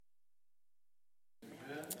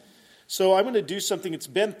So I'm going to do something. It's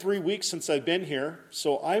been 3 weeks since I've been here.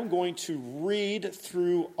 So I'm going to read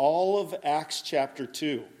through all of Acts chapter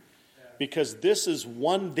 2. Because this is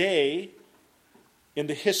one day in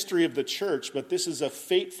the history of the church, but this is a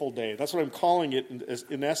fateful day. That's what I'm calling it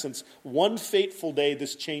in essence. One fateful day,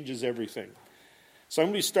 this changes everything. So I'm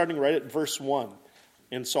going to be starting right at verse 1.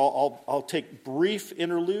 And so I'll take brief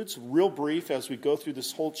interludes, real brief, as we go through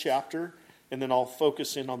this whole chapter, and then I'll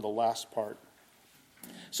focus in on the last part.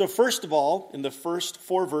 So first of all, in the first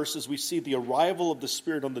 4 verses, we see the arrival of the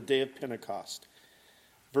Spirit on the day of Pentecost.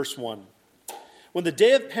 Verse 1. When the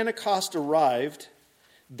day of Pentecost arrived,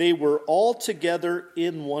 they were all together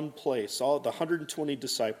in one place, all the 120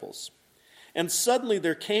 disciples. And suddenly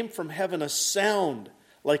there came from heaven a sound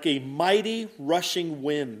like a mighty rushing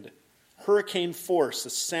wind, hurricane force, a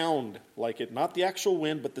sound like it, not the actual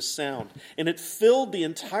wind, but the sound. And it filled the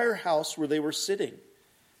entire house where they were sitting.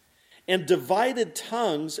 And divided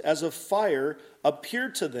tongues as of fire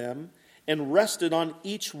appeared to them and rested on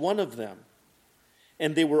each one of them.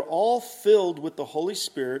 And they were all filled with the Holy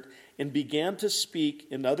Spirit and began to speak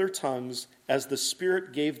in other tongues as the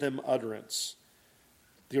Spirit gave them utterance.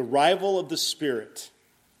 The arrival of the Spirit.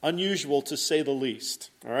 Unusual to say the least.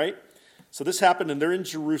 All right? So this happened and they're in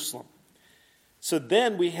Jerusalem. So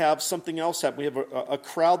then we have something else happen. We have a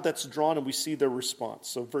crowd that's drawn and we see their response.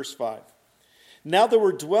 So verse 5. Now there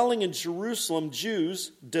were dwelling in Jerusalem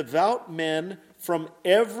Jews, devout men from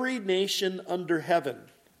every nation under heaven.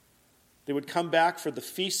 They would come back for the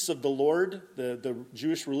feasts of the Lord, the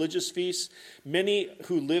Jewish religious feasts. Many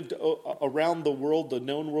who lived around the world, the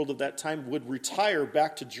known world of that time, would retire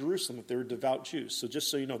back to Jerusalem if they were devout Jews. So just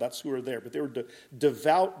so you know, that's who are there. But they were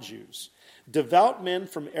devout Jews. Devout men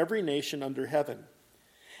from every nation under heaven.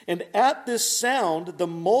 And at this sound, the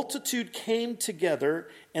multitude came together,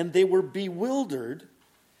 and they were bewildered,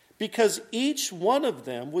 because each one of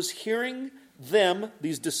them was hearing them,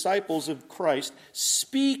 these disciples of Christ,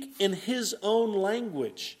 speak in his own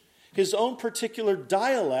language, his own particular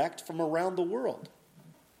dialect from around the world.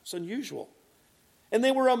 It's unusual. And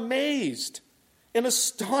they were amazed and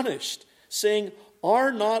astonished, saying,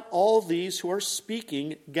 "Are not all these who are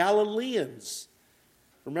speaking Galileans?"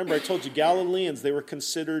 Remember, I told you, Galileans, they were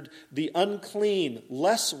considered the unclean,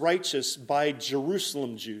 less righteous by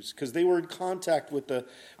Jerusalem Jews, because they were in contact with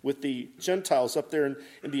the Gentiles up there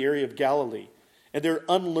in the area of Galilee. And they're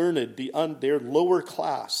unlearned, they're lower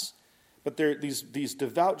class. But these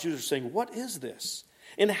devout Jews are saying, what is this?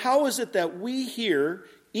 And how is it that we hear,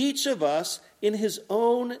 each of us, in his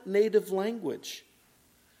own native language?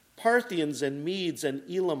 Parthians and Medes and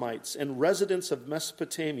Elamites and residents of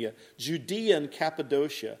Mesopotamia, Judea and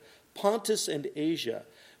Cappadocia, Pontus and Asia,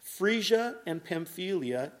 Phrygia and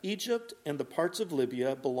Pamphylia, Egypt and the parts of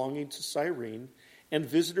Libya belonging to Cyrene, and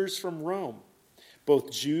visitors from Rome,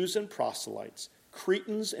 both Jews and proselytes,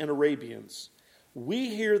 Cretans and Arabians.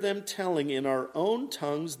 We hear them telling in our own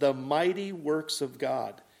tongues the mighty works of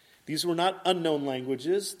God. These were not unknown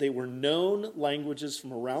languages. They were known languages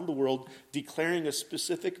from around the world declaring a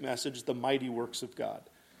specific message, the mighty works of God.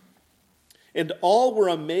 And all were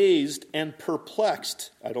amazed and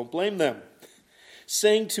perplexed. I don't blame them.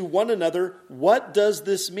 Saying to one another, "What does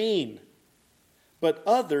this mean?" But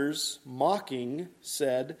others, mocking,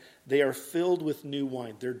 said, "They are filled with new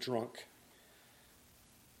wine." They're drunk.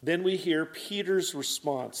 Then we hear Peter's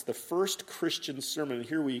response, the first Christian sermon. And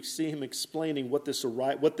here we see him explaining what this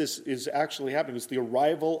is actually happening. It's the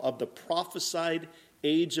arrival of the prophesied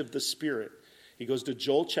age of the Spirit. He goes to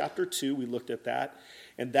Joel chapter 2. We looked at that.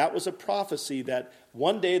 And that was a prophecy that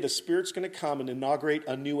one day the Spirit's going to come and inaugurate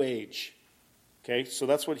a new age. Okay, so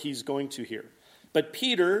that's what he's going to here. But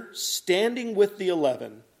Peter, standing with the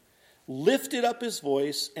 11, lifted up his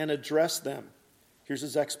voice and addressed them. Here's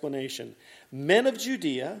his explanation. "Men of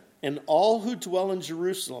Judea and all who dwell in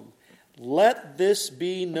Jerusalem, let this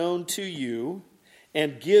be known to you,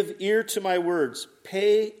 and give ear to my words.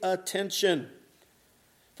 Pay attention.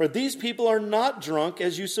 For these people are not drunk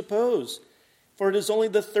as you suppose, for it is only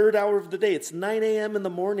the 3rd hour of the day. It's 9 a.m. in the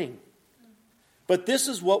morning. But this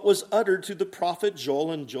is what was uttered to the prophet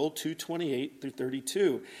Joel in Joel 2:28 through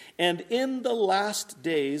 32. And in the last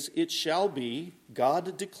days it shall be,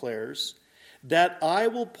 God declares, that I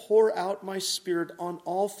will pour out my Spirit on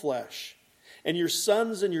all flesh, and your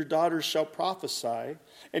sons and your daughters shall prophesy,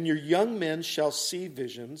 and your young men shall see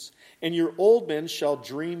visions, and your old men shall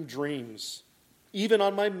dream dreams, even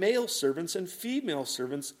on my male servants and female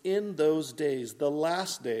servants in those days, the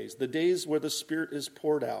last days, the days where the Spirit is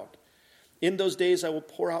poured out. In those days I will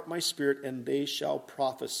pour out my Spirit, and they shall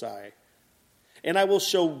prophesy. And I will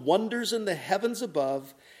show wonders in the heavens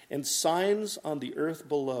above and signs on the earth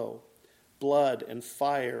below, blood and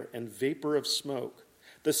fire and vapor of smoke.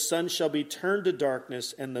 The sun shall be turned to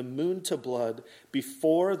darkness and the moon to blood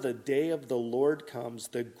before the day of the Lord comes,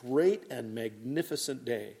 the great and magnificent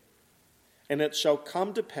day. And it shall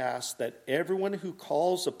come to pass that everyone who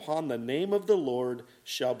calls upon the name of the Lord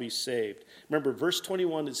shall be saved. Remember, verse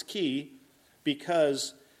 21 is key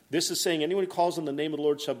because this is saying anyone who calls on the name of the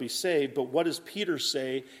Lord shall be saved. But what does Peter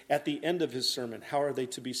say at the end of his sermon? How are they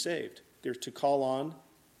to be saved? They're to call on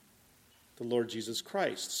the Lord Jesus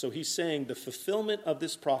Christ. So he's saying the fulfillment of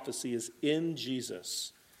this prophecy is in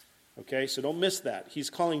Jesus. Okay, so don't miss that. He's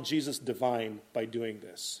calling Jesus divine by doing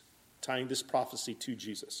this, tying this prophecy to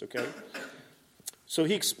Jesus, okay? So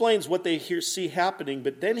he explains what they see happening,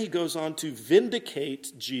 but then he goes on to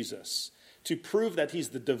vindicate Jesus, to prove that he's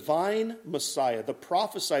the divine Messiah, the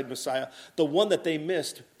prophesied Messiah, the one that they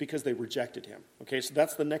missed because they rejected him. Okay, so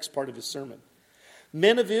that's the next part of his sermon.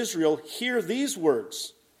 Men of Israel, hear these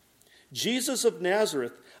words. Jesus of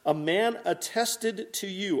Nazareth, a man attested to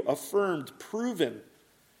you, affirmed, proven,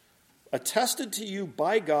 attested to you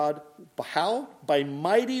by God. How? By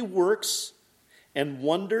mighty works and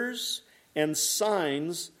wonders and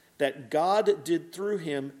signs that God did through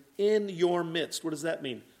him in your midst. What does that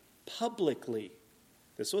mean? Publicly.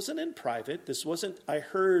 This wasn't in private. This wasn't I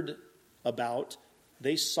heard about.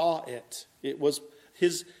 They saw it. It was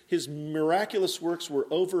his miraculous works were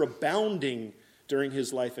overabounding during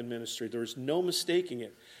his life and ministry. There was no mistaking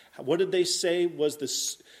it. What did they say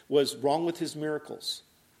was wrong with his miracles?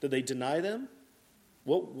 Did they deny them?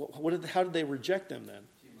 How did they reject them then?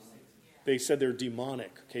 They said they're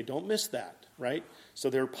demonic. Okay, don't miss that, right? So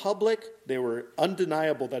they're public. They were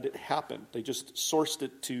undeniable that it happened. They just sourced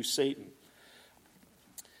it to Satan.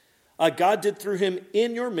 God did through him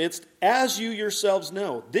in your midst, as you yourselves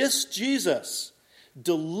know. This Jesus,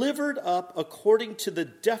 delivered up according to the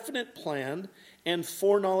definite plan and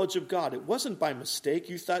foreknowledge of God. It wasn't by mistake.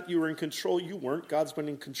 You thought you were in control. You weren't. God's been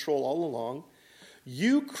in control all along.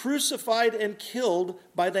 You crucified and killed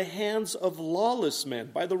by the hands of lawless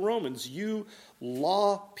men, by the Romans. You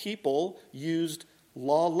law people used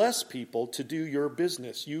lawless people to do your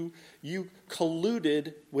business. You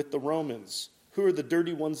colluded with the Romans. Who are the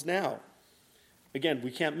dirty ones now? Again, we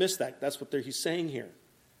can't miss that. That's what he's saying here.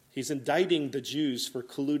 He's indicting the Jews for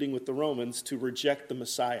colluding with the Romans to reject the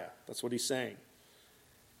Messiah. That's what he's saying.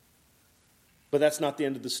 But that's not the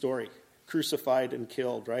end of the story. Crucified and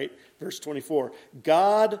killed, right? Verse 24,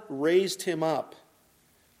 God raised him up,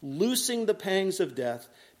 loosing the pangs of death,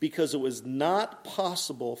 because it was not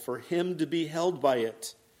possible for him to be held by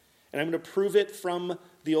it. And I'm going to prove it from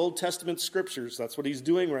the Old Testament scriptures. That's what he's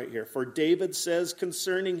doing right here. For David says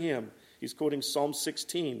concerning him, he's quoting Psalm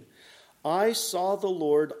 16, I saw the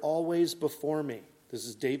Lord always before me. This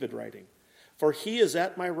is David writing. For he is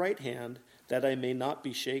at my right hand, that I may not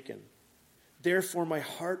be shaken. Therefore my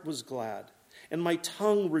heart was glad, and my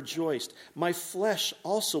tongue rejoiced. My flesh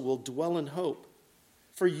also will dwell in hope.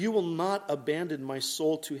 For you will not abandon my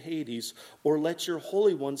soul to Hades, or let your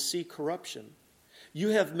Holy One see corruption. You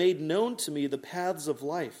have made known to me the paths of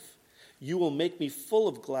life. You will make me full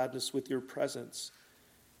of gladness with your presence.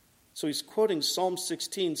 So he's quoting Psalm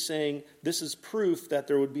 16 saying this is proof that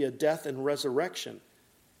there would be a death and resurrection.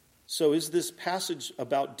 So is this passage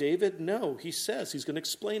about David? No, he says, he's going to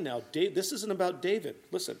explain now. This isn't about David.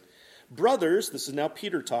 Listen, brothers, this is now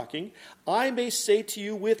Peter talking, I may say to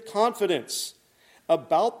you with confidence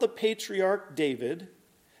about the patriarch David,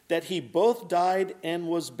 that he both died and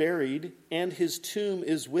was buried, and his tomb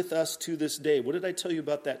is with us to this day. What did I tell you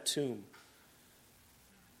about that tomb?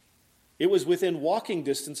 It was within walking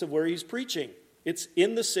distance of where he's preaching. It's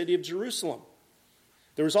in the city of Jerusalem.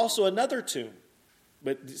 There was also another tomb.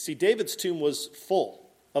 But see, David's tomb was full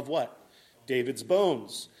of what? David's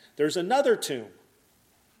bones. There's another tomb,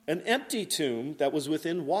 an empty tomb that was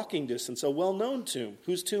within walking distance, a well-known tomb.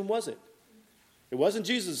 Whose tomb was it? It wasn't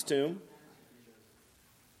Jesus' tomb.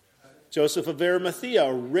 Joseph of Arimathea,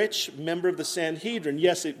 a rich member of the Sanhedrin.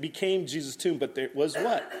 Yes, it became Jesus' tomb, but it was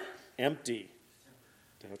what? Empty.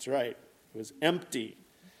 That's right. It was empty.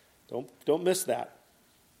 Don't miss that.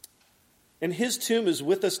 And his tomb is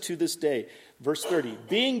with us to this day. Verse 30,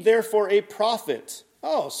 being therefore a prophet.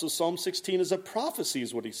 Oh, so Psalm 16 is a prophecy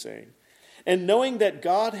is what he's saying. And knowing that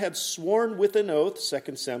God had sworn with an oath,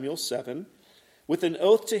 2 Samuel 7, with an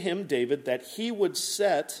oath to him, David, that he would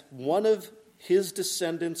set one of his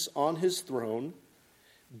descendants on his throne,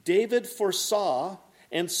 David foresaw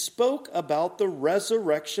and spoke about the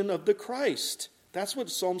resurrection of the Christ. That's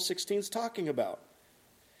what Psalm 16 is talking about.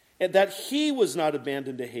 And that he was not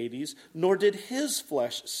abandoned to Hades, nor did his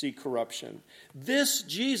flesh see corruption. This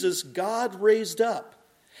Jesus God raised up,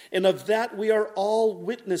 and of that we are all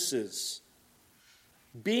witnesses.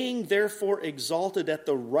 being therefore exalted at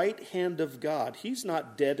the right hand of God. He's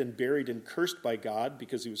not dead and buried and cursed by God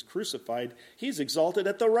because he was crucified. He's exalted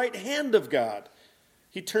at the right hand of God.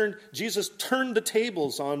 Jesus turned the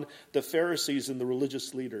tables on the Pharisees and the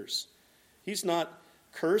religious leaders. He's not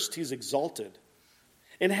cursed, he's exalted.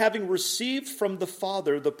 And having received from the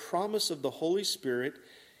Father the promise of the Holy Spirit,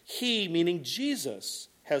 he, meaning Jesus,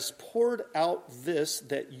 has poured out this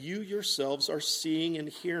that you yourselves are seeing and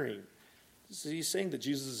hearing. He's saying that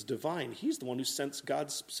Jesus is divine. He's the one who sent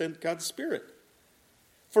God's Spirit.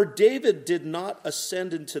 For David did not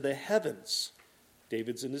ascend into the heavens.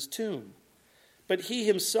 David's in his tomb. But he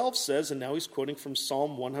himself says, and now he's quoting from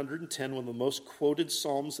Psalm 110, one of the most quoted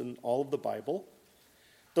psalms in all of the Bible,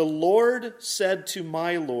 "The Lord said to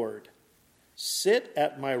my Lord, sit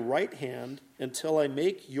at my right hand until I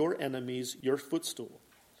make your enemies your footstool.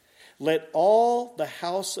 Let all the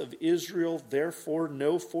house of Israel therefore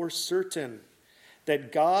know for certain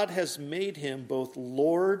that God has made him both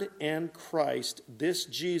Lord and Christ, this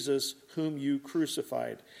Jesus whom you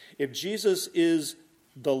crucified." If Jesus is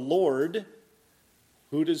the Lord,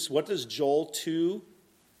 what does Joel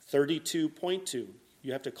 2:32 point to?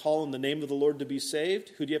 You have to call on the name of the Lord to be saved.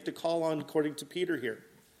 Who do you have to call on according to Peter here?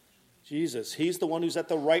 Jesus. He's the one who's at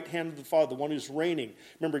the right hand of the Father, the one who's reigning.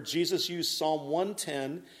 Remember, Jesus used Psalm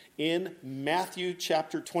 110 in Matthew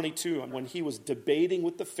chapter 22 when he was debating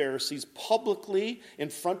with the Pharisees publicly in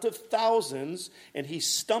front of thousands, and he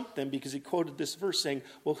stumped them because he quoted this verse saying,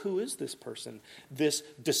 well, who is this person? This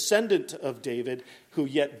descendant of David, who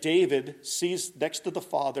yet David sees next to the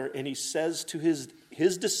Father, and he says to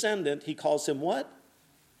his descendant, he calls him what?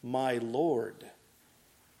 My Lord.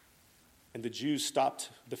 And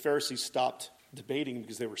the Pharisees stopped debating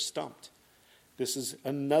because they were stumped.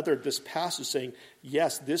 This passage saying,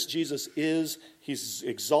 yes, this Jesus he's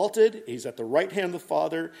exalted, he's at the right hand of the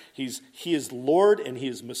Father, he is Lord and he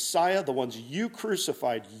is Messiah, the ones you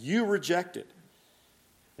crucified, you rejected.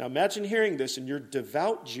 Now imagine hearing this, and you're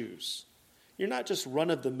devout Jews. You're not just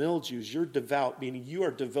run-of-the-mill Jews, you're devout, meaning you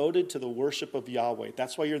are devoted to the worship of Yahweh.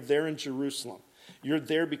 That's why you're there in Jerusalem. You're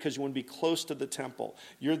there because you want to be close to the temple.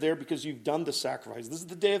 You're there because you've done the sacrifice. This is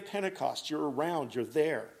the day of Pentecost. You're around. You're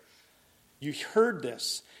there. You heard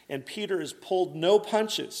this, and Peter has pulled no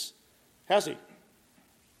punches. Has he?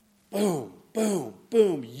 Boom, boom,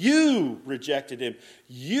 boom. You rejected him.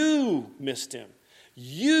 You missed him.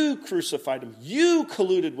 You crucified him. You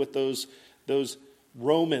colluded with those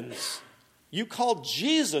Romans. You called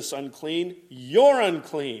Jesus unclean. You're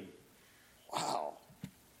unclean. Wow.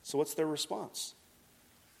 So what's their response?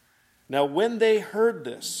 Now, when they heard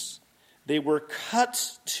this, they were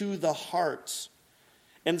cut to the heart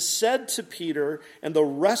and said to Peter and the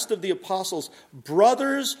rest of the apostles,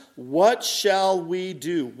 "Brothers, what shall we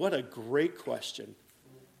do?" What a great question,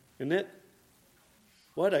 isn't it?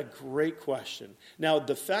 What a great question. Now,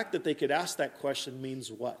 the fact that they could ask that question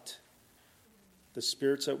means what? The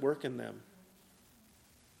Spirit's at work in them.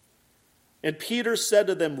 And Peter said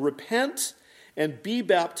to them, "Repent and be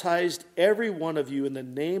baptized, every one of you, in the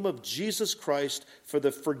name of Jesus Christ for the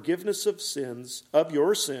forgiveness of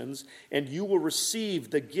your sins, and you will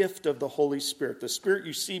receive the gift of the Holy Spirit." The Spirit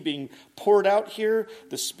you see being poured out here,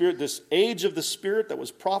 the Spirit, this age of the Spirit that was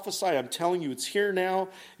prophesied, I'm telling you, it's here now.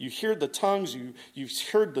 You hear the tongues, you've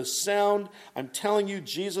heard the sound. I'm telling you,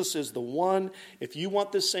 Jesus is the one. If you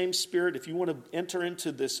want this same Spirit, if you want to enter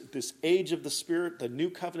into this age of the Spirit, the new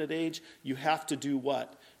covenant age, you have to do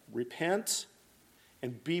what? Repent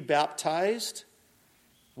and be baptized,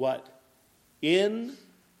 what? In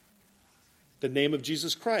the name of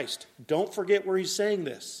Jesus Christ. Don't forget where he's saying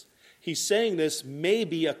this. He's saying this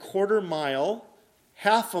maybe a quarter mile,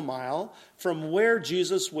 half a mile from where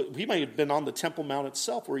Jesus, he might have been on the Temple Mount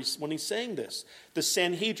itself when he's saying this. The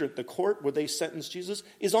Sanhedrin, the court where they sentenced Jesus,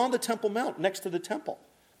 is on the Temple Mount next to the temple.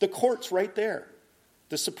 The court's right there.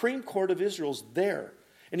 The Supreme Court of Israel's there.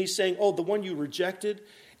 And he's saying, oh, the one you rejected.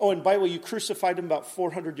 Oh, and by the way, you crucified him about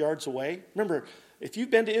 400 yards away. Remember, if you've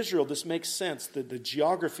been to Israel, this makes sense. The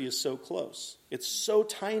geography is so close. It's so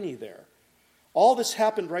tiny there. All this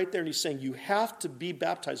happened right there, and he's saying you have to be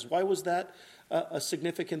baptized. Why was that a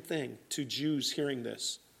significant thing to Jews hearing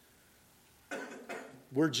this?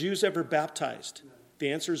 Were Jews ever baptized? The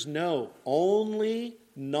answer is no. Only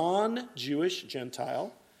non-Jewish,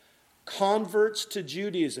 Gentile, converts to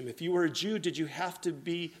Judaism. If you were a Jew, did you have to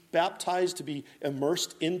be baptized to be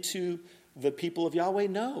immersed into the people of Yahweh?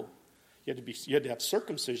 No. You had to have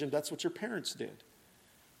circumcision. That's what your parents did.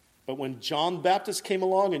 But when John the Baptist came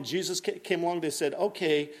along and Jesus came along, they said,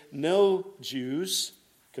 okay, no Jews,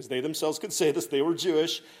 because they themselves could say this, they were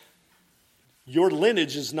Jewish. Your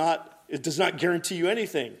lineage does not guarantee you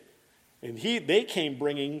anything. And they came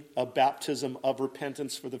bringing a baptism of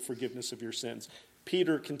repentance for the forgiveness of your sins.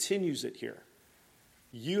 Peter continues it here.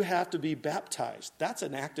 You have to be baptized. That's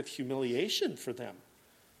an act of humiliation for them.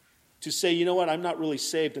 To say, you know what, I'm not really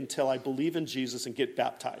saved until I believe in Jesus and get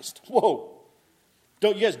baptized. Whoa.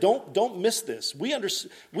 Don't miss this.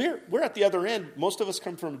 We're at the other end. Most of us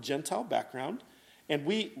come from a Gentile background, and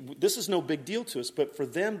this is no big deal to us. But for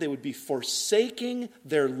them, they would be forsaking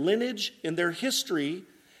their lineage and their history,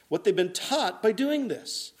 what they've been taught by doing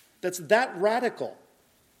this. That's that radical.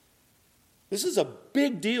 This is a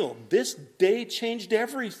big deal. This day changed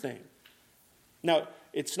everything. Now,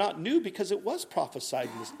 it's not new because it was prophesied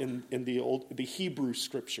in the Hebrew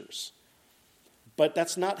scriptures. But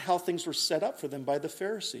that's not how things were set up for them by the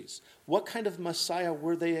Pharisees. What kind of Messiah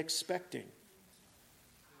were they expecting?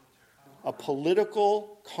 A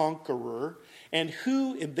political conqueror, and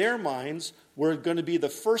who in their minds were going to be the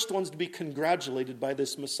first ones to be congratulated by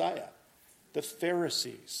this Messiah? The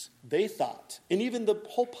Pharisees. They thought, and even the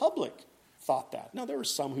whole public thought that. Now, there were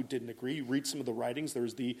some who didn't agree. You read some of the writings. There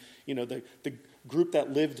was the group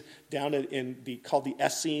that lived down called the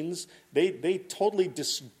Essenes. They totally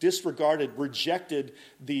disregarded, rejected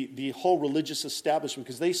the whole religious establishment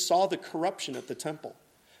because they saw the corruption at the temple.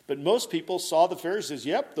 But most people saw the Pharisees.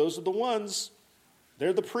 Yep, those are the ones.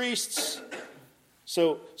 They're the priests.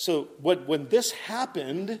 So when this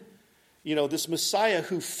happened, this Messiah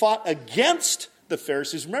who fought against the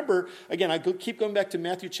Pharisees. Remember, again, I keep going back to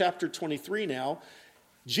Matthew chapter 23 now.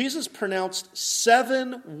 Jesus pronounced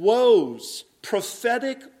 7 woes,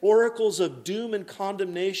 prophetic oracles of doom and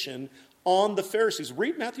condemnation on the Pharisees.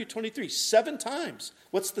 Read Matthew 23, 7 times.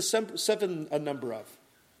 What's the 7 a number of?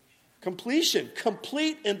 Completion.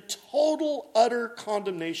 Complete and total, utter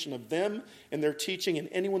condemnation of them and their teaching and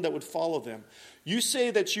anyone that would follow them. You say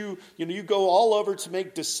that you go all over to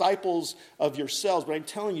make disciples of yourselves, but I'm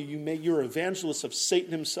telling you, you're evangelists of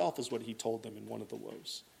Satan himself, is what he told them in one of the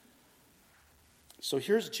woes. So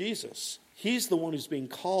here's Jesus. He's the one who's being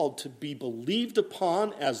called to be believed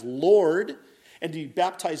upon as Lord and to be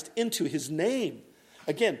baptized into his name.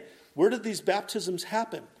 Again, where did these baptisms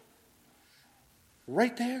happen?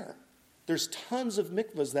 Right there. There's tons of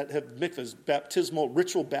mikvahs that have baptismal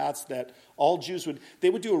ritual baths that all Jews would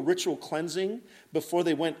do a ritual cleansing before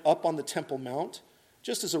they went up on the Temple Mount,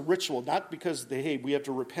 just as a ritual, not because we have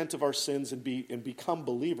to repent of our sins and become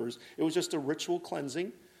believers. It was just a ritual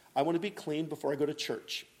cleansing. I want to be clean before I go to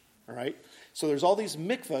church. All right? So there's all these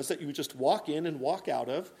mikvahs that you would just walk in and walk out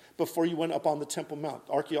of before you went up on the Temple Mount.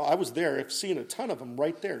 I was there. I've seen a ton of them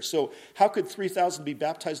right there. So how could 3,000 be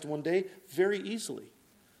baptized in one day? Very easily.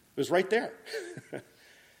 It was right there.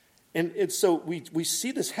 and so we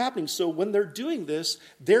see this happening. So when they're doing this,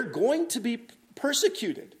 they're going to be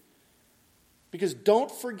persecuted. Because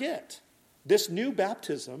don't forget, this new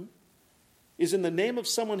baptism is in the name of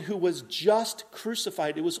someone who was just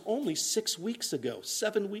crucified. It was only 7 weeks ago.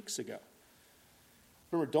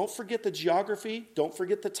 Remember, don't forget the geography. Don't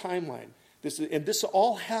forget the timeline. This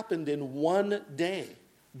all happened in one day.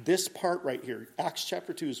 This part right here, Acts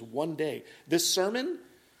chapter 2, is one day. This sermon,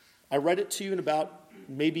 I read it to you in about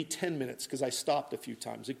maybe 10 minutes because I stopped a few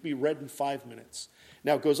times. It could be read in 5 minutes.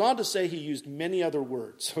 Now, it goes on to say he used many other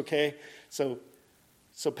words, okay? So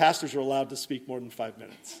pastors are allowed to speak more than 5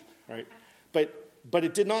 minutes, right? But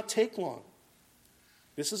it did not take long.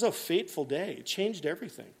 This is a fateful day. It changed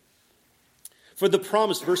everything. For the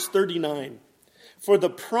promise, verse 39, for the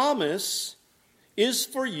promise is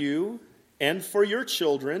for you and for your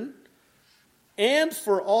children and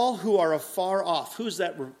for all who are afar off. Who's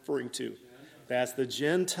that referring to? That's the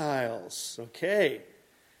Gentiles. Okay.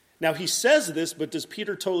 Now he says this, but does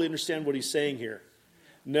Peter totally understand what he's saying here?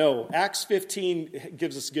 No. Acts 15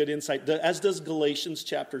 gives us good insight, as does Galatians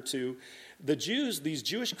chapter 2. The Jews, these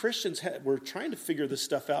Jewish Christians, were trying to figure this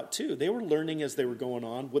stuff out too. They were learning as they were going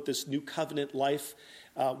on what this new covenant life,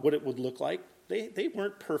 what it would look like. They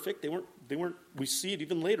weren't perfect. They weren't. We see it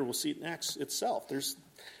even later. We'll see it in Acts itself. There's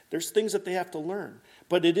things that they have to learn.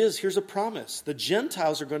 But here's a promise. The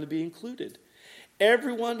Gentiles are going to be included.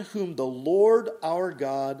 Everyone whom the Lord our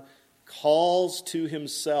God calls to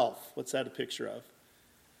himself. What's that a picture of?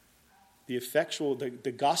 The effectual,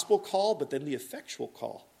 the gospel call, but then the effectual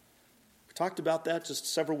call. We talked about that just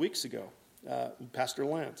several weeks ago, Pastor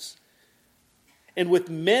Lance. And with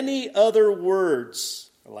many other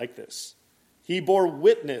words, I like this, he bore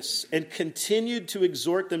witness and continued to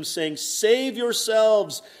exhort them, saying, save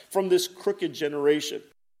yourselves from this crooked generation.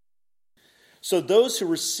 So those who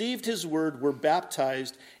received his word were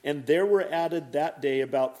baptized, and there were added that day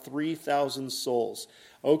about 3,000 souls.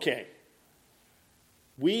 Okay.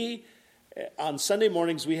 On Sunday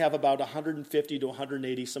mornings, we have about 150 to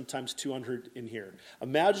 180, sometimes 200 in here.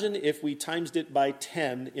 Imagine if we times it by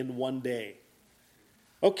 10 in one day.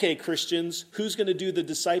 Okay, Christians, who's going to do the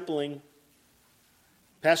discipling?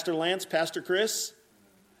 Pastor Lance, Pastor Chris?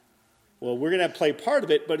 Well, we're going to play part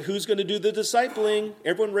of it, but who's going to do the discipling?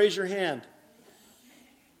 Everyone raise your hand.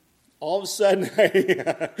 All of a sudden,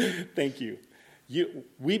 thank you.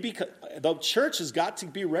 The church has got to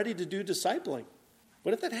be ready to do discipling.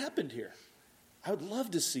 What if that happened here? I would love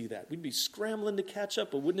to see that. We'd be scrambling to catch up,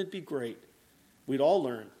 but wouldn't it be great? We'd all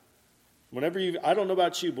learn. I don't know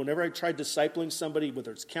about you, but whenever I try discipling somebody,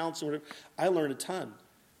 whether it's counseling or whatever, I learn a ton.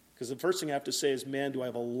 Because the first thing I have to say is, man, do I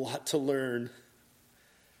have a lot to learn.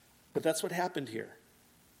 But that's what happened here.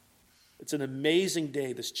 It's an amazing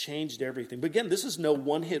day. This changed everything. But again, this is no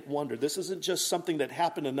one-hit wonder. This isn't just something that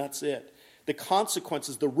happened and that's it. The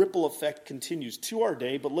consequences, the ripple effect continues to our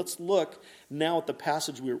day. But let's look now at the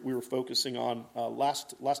passage we were focusing on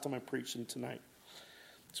last time I preached and tonight.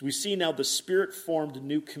 So we see now the Spirit formed a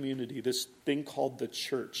new community, this thing called the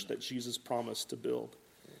church that Jesus promised to build.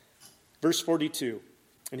 Verse 42,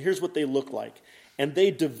 and here's what they look like. And they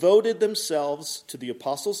devoted themselves to the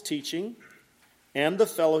apostles' teaching and the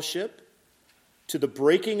fellowship, to the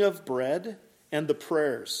breaking of bread and the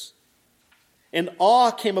prayers. And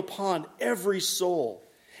awe came upon every soul,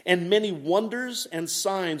 and many wonders and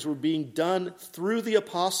signs were being done through the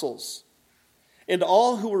apostles. And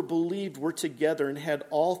all who were believed were together and had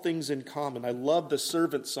all things in common. I love the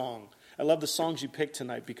servant song. I love the songs you picked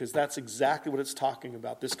tonight because that's exactly what it's talking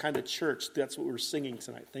about. This kind of church, that's what we're singing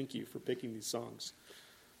tonight. Thank you for picking these songs.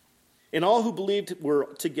 And all who believed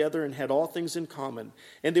were together and had all things in common.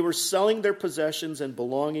 And they were selling their possessions and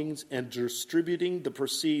belongings and distributing the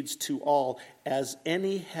proceeds to all as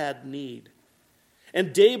any had need.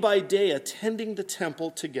 And day by day, attending the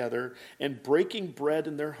temple together and breaking bread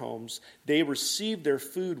in their homes, they received their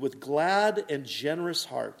food with glad and generous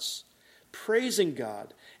hearts, praising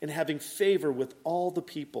God and having favor with all the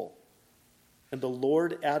people. And the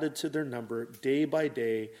Lord added to their number day by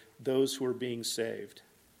day those who were being saved.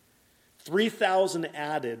 3,000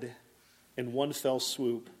 added in one fell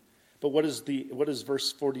swoop. But what does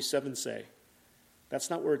verse 47 say? That's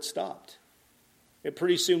not where it stopped.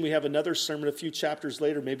 Pretty soon we have another sermon a few chapters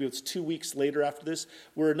later, maybe it's 2 weeks later after this,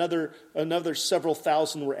 where another several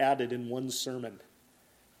thousand were added in one sermon.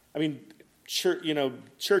 I mean,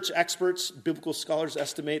 church experts, biblical scholars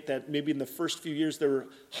estimate that maybe in the first few years there were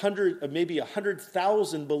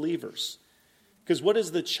 100,000 believers. Because what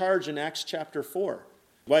is the charge in Acts chapter 4?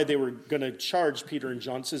 Why they were going to charge Peter and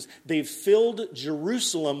John says they've filled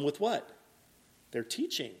Jerusalem with what? Their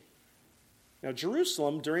teaching. Now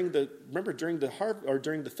Jerusalem during the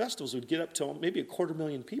festivals would get up to maybe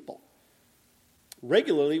 250,000 people.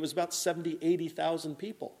 Regularly it was about 80,000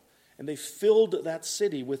 people. And they filled that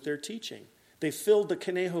city with their teaching. They filled the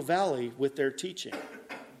Conejo Valley with their teaching.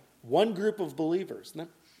 One group of believers. Isn't that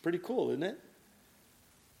pretty cool, isn't it?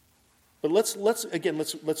 But let's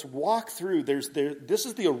walk through. This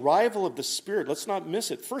is the arrival of the Spirit. Let's not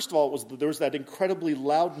miss it. First of all, there was that incredibly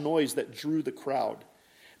loud noise that drew the crowd.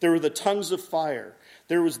 There were the tongues of fire.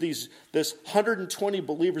 There was this 120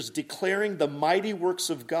 believers declaring the mighty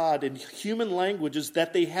works of God in human languages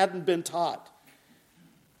that they hadn't been taught.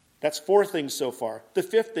 That's 4 things so far. The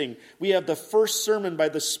 5th thing, we have the first sermon by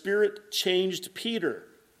the Spirit changed Peter.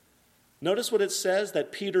 Notice what it says,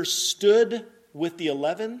 that Peter stood with the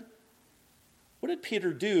 11. What did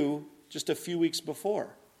Peter do just a few weeks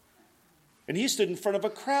before? And he stood in front of a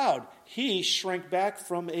crowd. He shrank back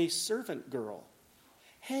from a servant girl.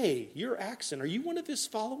 Hey, your accent, are you one of his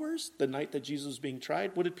followers? The night that Jesus was being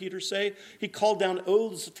tried, what did Peter say? He called down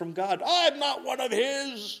oaths from God. I'm not one of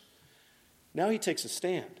his. Now he takes a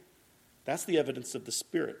stand. That's the evidence of the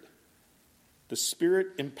Spirit. The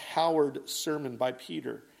Spirit-empowered sermon by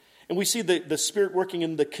Peter. And we see the Spirit working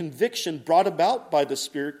in the conviction brought about by the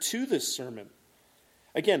Spirit to this sermon.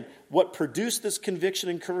 Again, what produced this conviction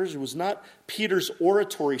and conversion was not Peter's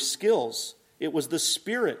oratory skills. It was the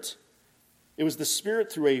Spirit. It was the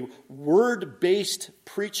Spirit through a word-based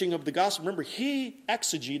preaching of the gospel. Remember, he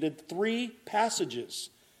exegeted 3 passages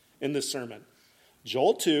in this sermon.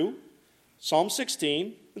 Joel 2, Psalm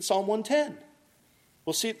 16, and Psalm 110.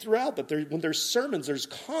 We'll see it throughout, but when there's sermons, there's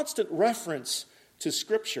constant reference to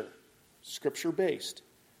Scripture, Scripture-based.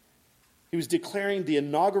 He was declaring the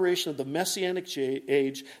inauguration of the Messianic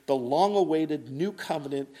age, the long-awaited new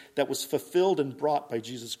covenant that was fulfilled and brought by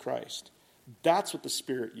Jesus Christ. That's what the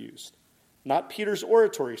Spirit used. Not Peter's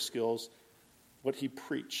oratory skills, what he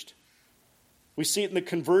preached. We see it in the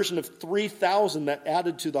conversion of 3,000 that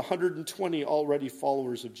added to the 120 already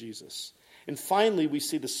followers of Jesus. And finally, we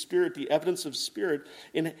see the Spirit, the evidence of Spirit,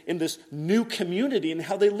 in this new community and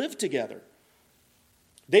how they live together.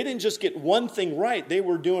 They didn't just get one thing right. They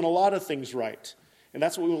were doing a lot of things right. And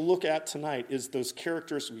that's what we'll look at tonight, is those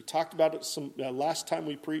characters. We talked about it last time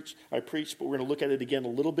I preached, but we're going to look at it again a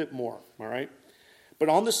little bit more, all right? But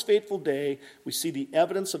on this fateful day, we see the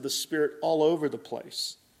evidence of the Spirit all over the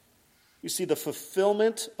place. You see the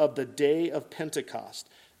fulfillment of the day of Pentecost.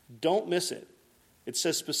 Don't miss it. It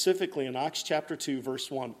says specifically in Acts chapter 2, verse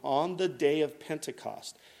 1, on the day of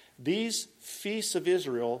Pentecost. These feasts of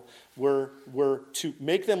Israel were to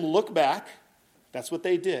make them look back. That's what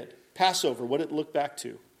they did. Passover, what did it look back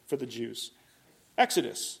to for the Jews?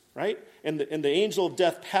 Exodus, right? And the angel of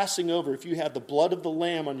death passing over. If you had the blood of the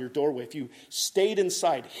lamb on your doorway, if you stayed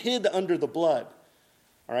inside, hid under the blood,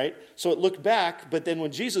 all right? So it looked back, but then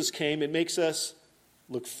when Jesus came, it makes us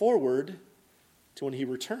look forward to when he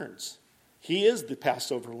returns. He is the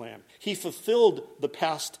Passover lamb. He fulfilled the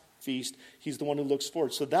past feast. He's the one who looks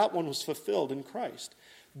forward. So that one was fulfilled in Christ.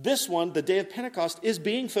 This one, the day of Pentecost, is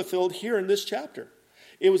being fulfilled here in this chapter.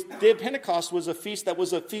 The day of Pentecost was a feast that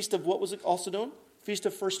was a feast of, what was it also known? Feast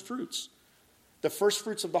of first fruits. The first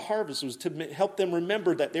fruits of the harvest was to help them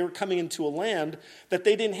remember that they were coming into a land that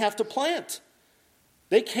they didn't have to plant.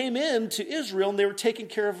 They came into Israel and they were taken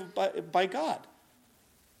care of by God.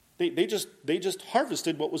 They just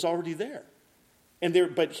harvested what was already there.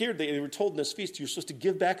 But here they were told in this feast, you're supposed to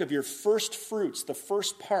give back of your first fruits, the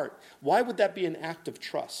first part. Why would that be an act of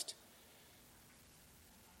trust?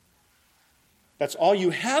 That's all you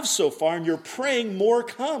have so far, and you're praying more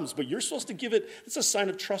comes. But you're supposed to give it. It's a sign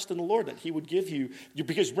of trust in the Lord that he would give you.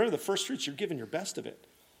 Because remember, the first fruits, you're giving your best of it.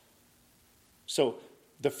 So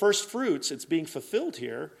the first fruits, it's being fulfilled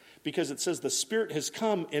here because it says the Spirit has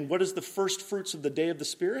come. And what is the first fruits of the day of the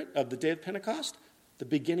Spirit, of the day of Pentecost? The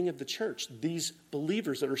beginning of the church. These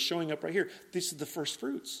believers that are showing up right here, these are the first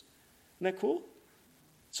fruits. Isn't that cool?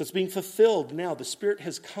 So it's being fulfilled now. The Spirit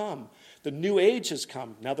has come. The new age has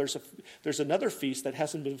come. Now there's another feast that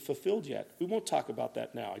hasn't been fulfilled yet. We won't talk about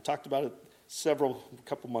that now. I talked about it a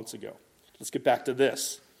couple months ago. Let's get back to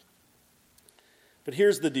this. But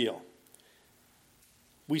here's the deal.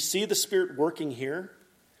 We see the Spirit working here,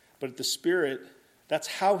 but the Spirit, that's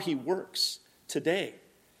how he works today.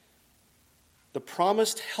 The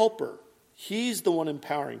promised helper, he's the one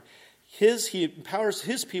empowering. He empowers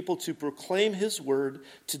his people to proclaim his word,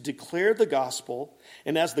 to declare the gospel.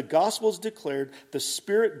 And as the gospel is declared, the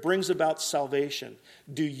Spirit brings about salvation.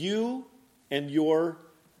 Do you and your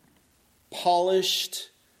polished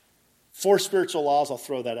 4 spiritual laws, I'll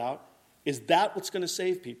throw that out, is that what's going to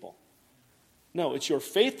save people? No, it's your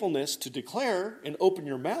faithfulness to declare and open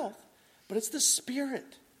your mouth, but it's the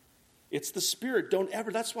Spirit. It's the Spirit.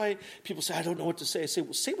 That's why people say, I don't know what to say. I say,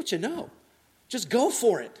 well, say what you know. Just go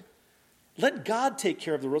for it. Let God take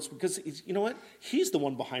care of the roads because, you know what? He's the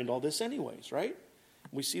one behind all this anyways, right?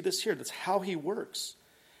 We see this here. That's how he works.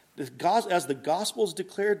 As the gospel is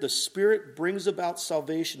declared, the Spirit brings about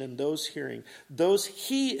salvation in those hearing. Those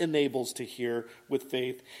he enables to hear with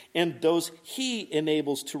faith, and those he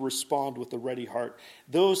enables to respond with a ready heart.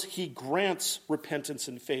 Those he grants repentance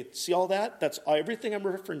and faith. See all that? That's everything I'm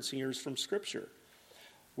referencing here is from Scripture.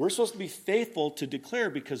 We're supposed to be faithful to declare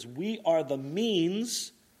because we are the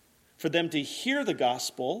means for them to hear the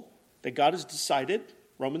gospel that God has decided.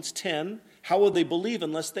 Romans 10, how will they believe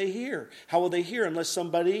unless they hear? How will they hear unless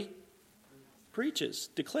somebody preaches,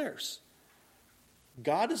 declares?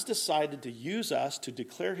 God has decided to use us to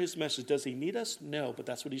declare his message. Does he need us? No, but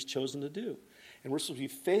that's what he's chosen to do. And we're supposed to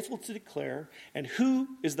be faithful to declare. And who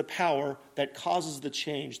is the power that causes the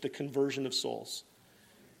change, the conversion of souls?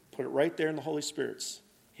 Put it right there in the Holy Spirit's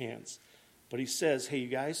hands. But he says, hey, you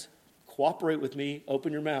guys, cooperate with me,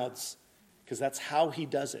 open your mouths, because that's how he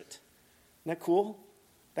does it. Isn't that cool?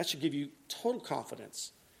 That should give you total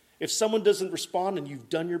confidence. If someone doesn't respond and you've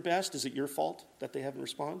done your best, is it your fault that they haven't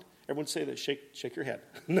responded? Everyone say that. Shake your head.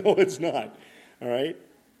 No, it's not. All right?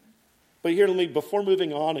 But here, before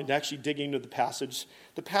moving on and actually digging into the passage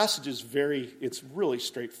is it's really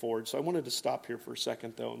straightforward. So I wanted to stop here for a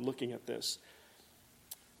second, though, and looking at this.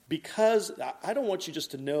 Because I don't want you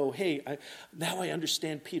just to know, hey, now I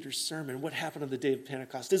understand Peter's sermon. What happened on the day of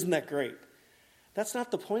Pentecost? Isn't that great? That's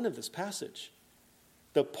not the point of this passage.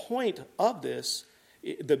 The point of this,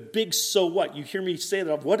 the big so what, you hear me say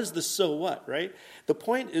that, what is the so what, right? The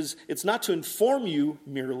point is, it's not to inform you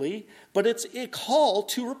merely, but it's a call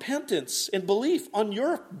to repentance and belief on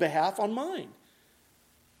your behalf, on mine.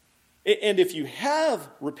 And if you have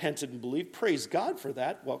repented and believed, praise God for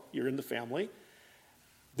that. Well, you're in the family.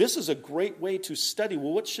 This is a great way to study.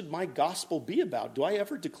 Well, what should my gospel be about? Do I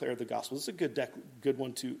ever declare the gospel? This is a good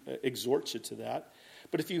one to exhort you to that.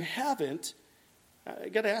 But if you haven't, I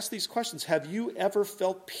got to ask these questions. Have you ever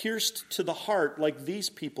felt pierced to the heart like these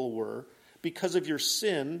people were because of your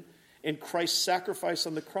sin and Christ's sacrifice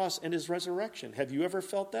on the cross and his resurrection? Have you ever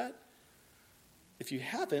felt that? If you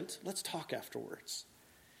haven't, let's talk afterwards.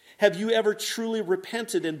 Have you ever truly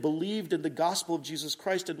repented and believed in the gospel of Jesus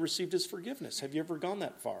Christ and received his forgiveness? Have you ever gone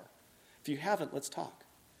that far? If you haven't, let's talk.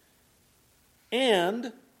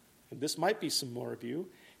 And this might be some more of you,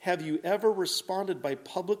 have you ever responded by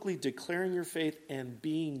publicly declaring your faith and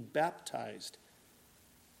being baptized?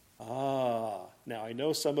 Now I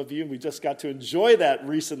know some of you, and we just got to enjoy that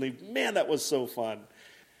recently. Man, that was so fun.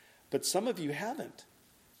 But some of you haven't.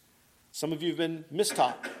 Some of you have been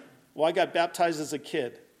mistaught. Well, I got baptized as a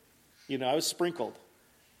kid. I was sprinkled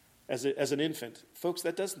as an infant. Folks,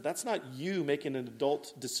 that's not you making an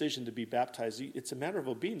adult decision to be baptized. It's a matter of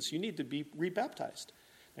obedience. You need to be rebaptized.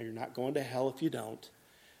 Now, you're not going to hell if you don't,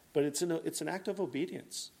 but it's an act of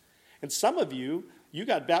obedience. And some of you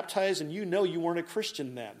got baptized and you weren't a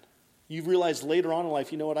Christian then. You realize later on in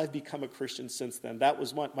life, I've become a Christian since then. That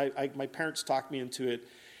was my parents talked me into it.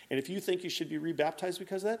 And if you think you should be rebaptized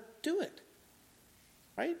because of that, do it.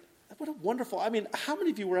 Right? What a wonderful, how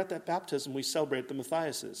many of you were at that baptism we celebrate the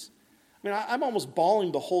Matthiases? I'm almost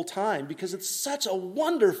bawling the whole time because it's such a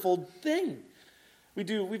wonderful thing.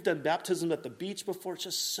 We've done baptism at the beach before. It's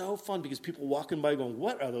just so fun because people walking by going,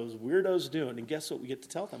 what are those weirdos doing? And guess what? We get to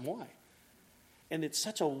tell them why. And it's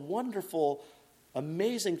such a wonderful,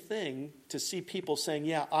 amazing thing to see people saying,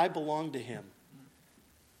 yeah, I belong to him.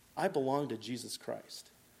 I belong to Jesus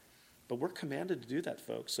Christ. But we're commanded to do that,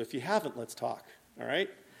 folks. So if you haven't, let's talk. All right?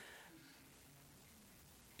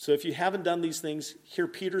 So if you haven't done these things, hear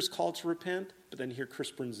Peter's call to repent, but then hear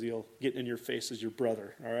Chris Brunzeel getting in your face as your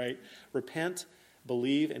brother, all right? Repent,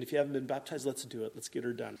 believe, and if you haven't been baptized, let's do it. Let's get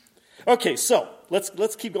her done. Okay, so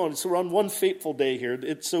let's keep going. So we're on one fateful day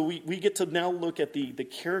here. So we get to now look at the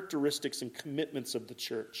characteristics and commitments of the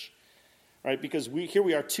church, right? Because here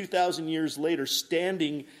we are 2,000 years later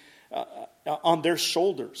standing on their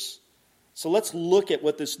shoulders. So let's look at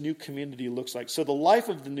what this new community looks like. So the life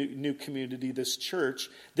of the new community, this church,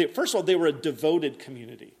 first of all, they were a devoted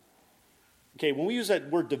community. Okay, when we use that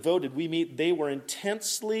word devoted, we mean they were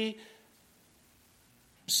intensely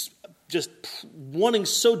just wanting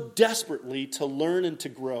so desperately to learn and to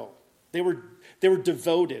grow. They were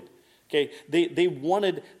devoted. Okay, they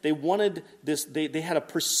wanted this. They had a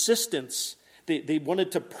persistence. They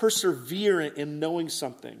wanted to persevere in knowing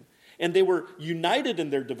something. And they were united in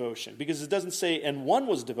their devotion, because it doesn't say, and one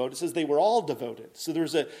was devoted. It says they were all devoted. So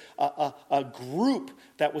there's a group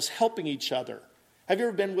that was helping each other. Have you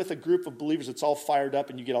ever been with a group of believers that's all fired up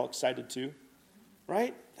and you get all excited too?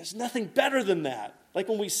 Right? There's nothing better than that. Like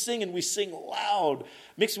when we sing and we sing loud, it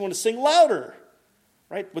makes me want to sing louder.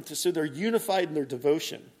 Right? So they're unified in their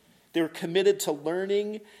devotion. They were committed to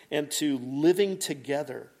learning and to living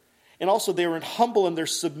together. And also they were humble in their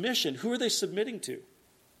submission. Who are they submitting to?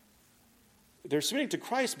 They're submitting to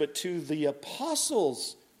Christ, but to the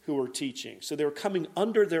apostles who were teaching. So they were coming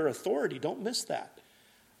under their authority. Don't miss that.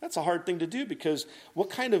 That's a hard thing to do, because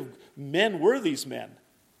what kind of men were these men?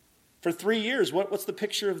 For 3 years, what's the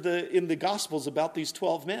picture in the Gospels about these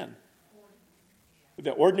 12 men?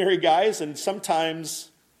 The ordinary guys, and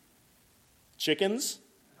sometimes chickens,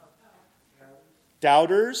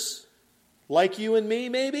 doubters, like you and me,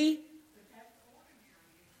 maybe?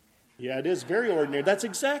 Yeah, it is very ordinary. That's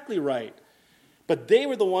exactly right. But they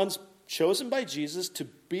were the ones chosen by Jesus to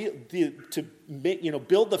build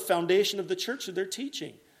the foundation of the church through their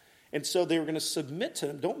teaching. And so they were going to submit to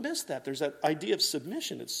them. Don't miss that. There's that idea of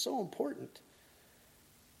submission. It's so important.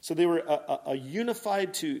 So they were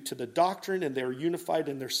unified to the doctrine, and they were unified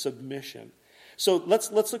in their submission. So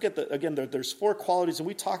let's look at there's 4 qualities, and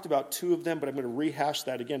we talked about 2 of them, but I'm going to rehash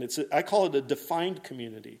that again. I call it a defined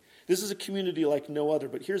community. This is a community like no other,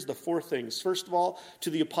 but here's the 4 things. First of all, to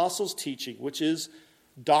the apostles' teaching, which is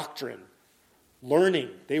doctrine, learning.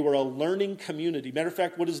 They were a learning community. Matter of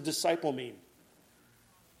fact, what does disciple mean?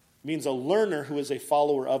 It means a learner who is a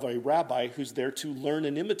follower of a rabbi who's there to learn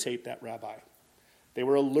and imitate that rabbi. They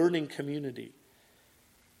were a learning community.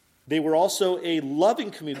 They were also a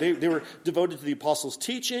loving community. They were devoted to the apostles'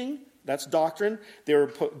 teaching. That's doctrine. They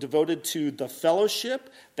were devoted to the fellowship.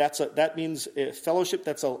 That means a fellowship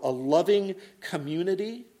that's a loving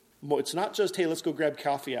community. It's not just, hey, let's go grab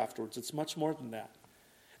coffee afterwards. It's much more than that.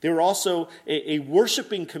 They were also a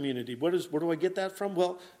worshiping community. Where do I get that from?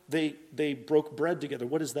 Well, they broke bread together.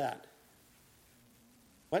 What is that?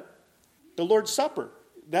 What? The Lord's Supper.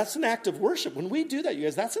 That's an act of worship. When we do that, you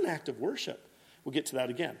guys, that's an act of worship. We'll get to that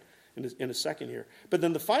again in a second here. But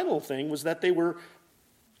then the final thing was that they were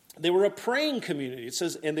a praying community. It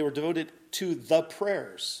says, and they were devoted to the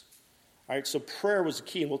prayers. All right, so prayer was the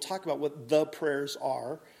key, and we'll talk about what the prayers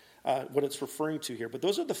are, what it's referring to here. But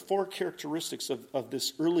those are the 4 characteristics of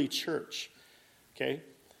this early church. Okay?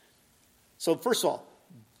 So first of all,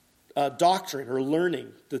 doctrine or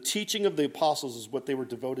learning, the teaching of the apostles is what they were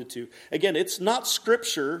devoted to. Again, it's not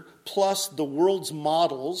Scripture plus the world's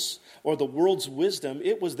models or the world's wisdom.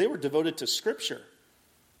 They were devoted to Scripture,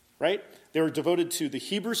 right? They were devoted to the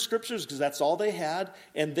Hebrew Scriptures because that's all they had,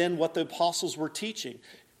 and then what the apostles were teaching.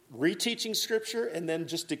 Reteaching Scripture and then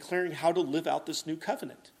just declaring how to live out this new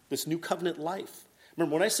covenant life.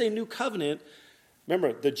 Remember, when I say new covenant,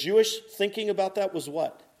 remember, the Jewish thinking about that was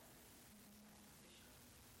what?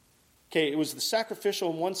 Okay, it was the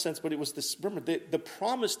sacrificial in one sense, but it was this. Remember, the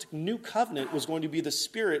promised new covenant was going to be the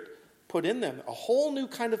Spirit put in them, a whole new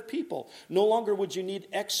kind of people. No longer would you need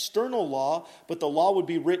external law, but the law would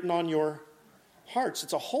be written on your hearts.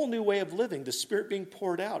 It's a whole new way of living, the Spirit being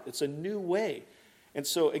poured out. It's a new way. And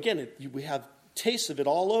so, again, we have tastes of it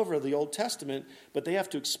all over the Old Testament, but they have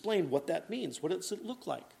to explain what that means. What does it look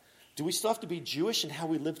like? Do we still have to be Jewish in how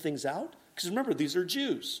we live things out? Because remember, these are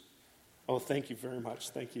Jews. Oh, thank you very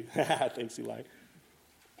much. Thank you. Thanks, Eli.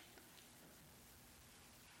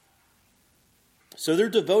 So they're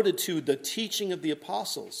devoted to the teaching of the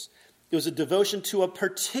apostles. It was a devotion to a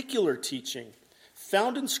particular teaching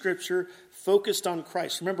found in Scripture, focused on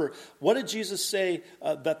Christ. Remember, what did Jesus say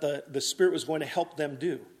that the Spirit was going to help them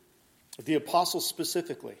do? The apostles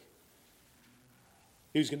specifically.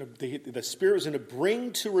 The Spirit was going to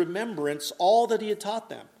bring to remembrance all that he had taught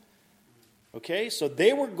them. Okay, so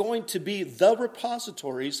they were going to be the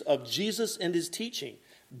repositories of Jesus and his teaching.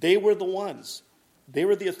 They were the ones. They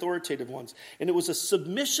were the authoritative ones. And it was a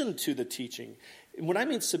submission to the teaching. And when I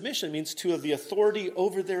mean submission, it means to have the authority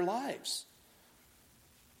over their lives.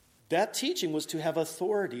 That teaching was to have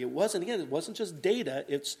authority. It wasn't just data.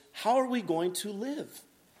 It's how are we going to live?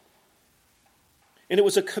 And it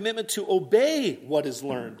was a commitment to obey what is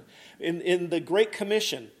learned. In the Great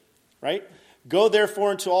Commission, right? Go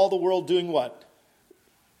therefore into all the world doing what?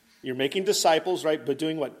 You're making disciples, right? But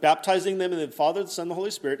doing what? Baptizing them in the Father, the Son, and the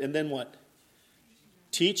Holy Spirit. And then what?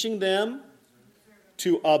 Teaching them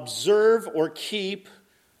to observe or keep,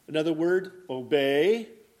 another word, obey.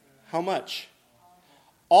 How much?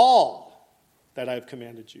 All that I have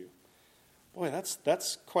commanded you. Boy,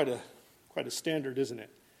 that's quite a standard, isn't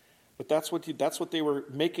it? But that's what they were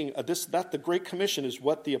making. The Great Commission is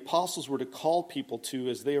what the apostles were to call people to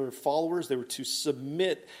as they were followers. They were to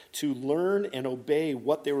submit, to learn and obey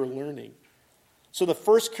what they were learning. So the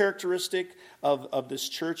first characteristic of this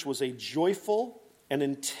church was a joyful and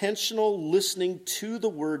intentional listening to the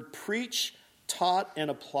word preached, taught, and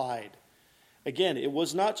applied. Again, it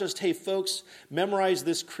was not just, hey, folks, memorize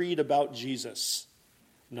this creed about Jesus.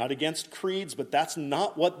 I'm not against creeds, but that's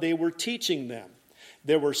not what they were teaching them.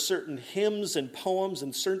 There were certain hymns and poems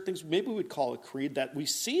and certain things, maybe we'd call a creed, that we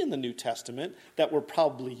see in the New Testament that were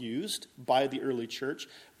probably used by the early church.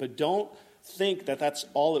 But don't think that that's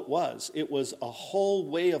all it was. It was a whole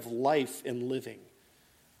way of life and living.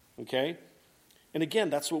 Okay? And again,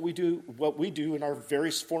 that's what we do in our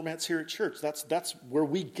various formats here at church. That's where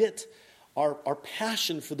we get our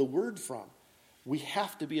passion for the Word from. We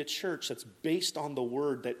have to be a church that's based on the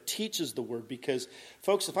Word, that teaches the Word. Because,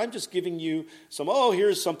 folks, if I'm just giving you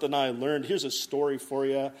here's something I learned, here's a story for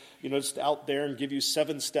you, just out there and give you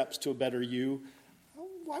 7 steps to a better you,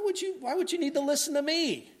 why would you need to listen to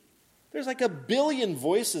me? There's like 1 billion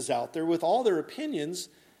voices out there with all their opinions.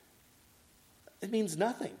 It means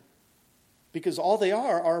nothing. Because all they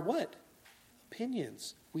are what?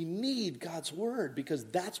 Opinions. We need God's Word because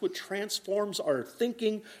that's what transforms our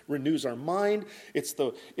thinking, renews our mind. It's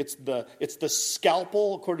the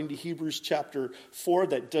scalpel, according to Hebrews chapter 4,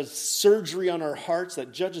 that does surgery on our hearts,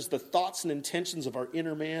 that judges the thoughts and intentions of our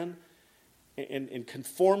inner man and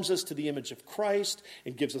conforms us to the image of Christ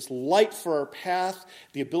and gives us light for our path,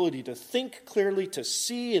 the ability to think clearly, to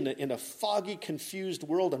see in a foggy, confused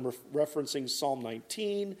world. I'm referencing Psalm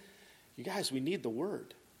 19. You guys, we need the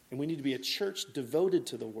Word. And we need to be a church devoted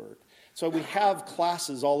to the Word. So we have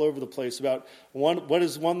classes all over the place about what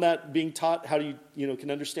is one that being taught, how do you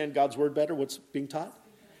can understand God's Word better? What's being taught?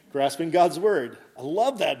 Grasping God's Word. I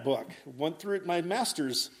love that book. Went through it in my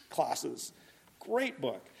master's classes. Great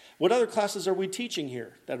book. What other classes are we teaching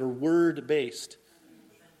here that are Word-based?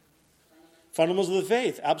 Fundamentals of the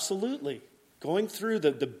Faith, absolutely. Going through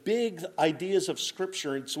the big ideas of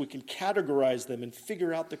Scripture so we can categorize them and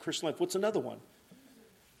figure out the Christian life. What's another one?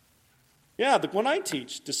 Yeah, the one I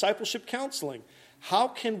teach, discipleship counseling. How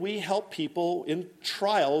can we help people in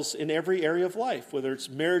trials in every area of life, whether it's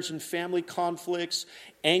marriage and family conflicts,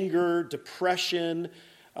 anger, depression,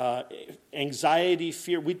 anxiety,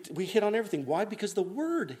 fear? We hit on everything. Why? Because the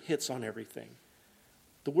Word hits on everything.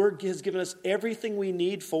 The Word has given us everything we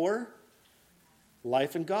need for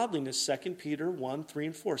life and godliness, 2 Peter 1, 3,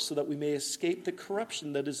 and 4, so that we may escape the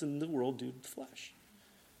corruption that is in the world due to the flesh.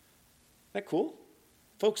 Isn't that cool?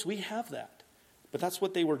 Folks, we have that. But that's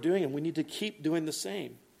what they were doing, and we need to keep doing the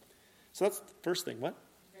same. So that's the first thing. What?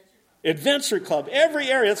 Adventure Club. Every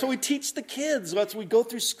area. That's what we teach the kids. That's what we go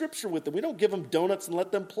through Scripture with them. We don't give them donuts and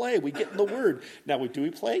let them play. We get in the Word. Now, do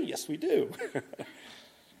we play? Yes, we do.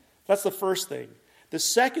 That's the first thing. The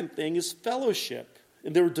second thing is fellowship.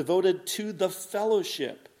 And they were devoted to the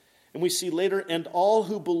fellowship. And we see later, and all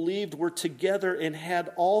who believed were together and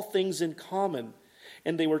had all things in common.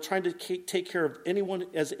 And they were trying to take care of anyone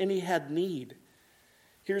as any had need.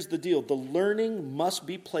 Here's the deal. The learning must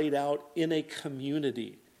be played out in a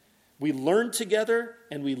community. We learn together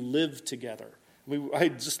and we live together. I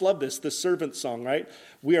just love this, the servant song, right?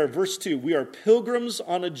 We are, verse 2, we are pilgrims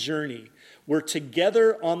on a journey. We're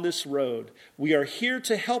together on this road. We are here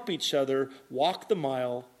to help each other walk the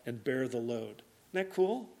mile and bear the load. Isn't that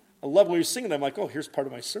cool? I love when you're singing that. I'm like, oh, here's part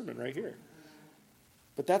of my sermon right here.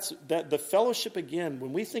 But the fellowship again,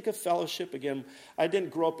 when we think of fellowship, again, I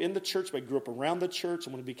didn't grow up in the church, but I grew up around the church.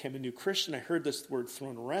 And when I became a new Christian, I heard this word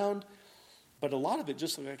thrown around. But a lot of it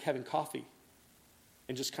just like having coffee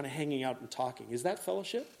and just kind of hanging out and talking. Is that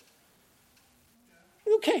fellowship?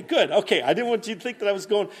 Okay, good. Okay, I didn't want you to think that I was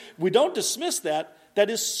going. We don't dismiss that.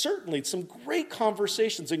 That is certainly some great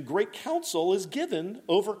conversations and great counsel is given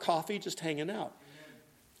over coffee, just hanging out.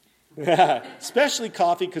 Especially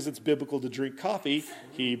coffee, because it's biblical to drink coffee.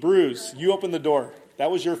 Hebrews. You opened the door. That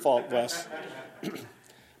was your fault, Wes.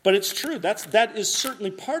 But it's true. That is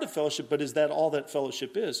certainly part of fellowship, but is that all that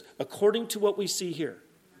fellowship is? According to what we see here.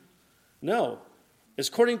 No.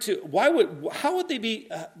 According to how would they be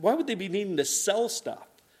needing to sell stuff?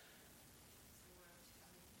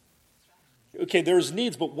 Okay, there's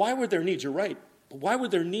needs, but why were there needs? You're right. But why were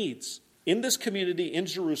there needs? In this community in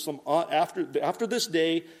Jerusalem after this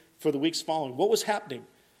day, for the weeks following, what was happening?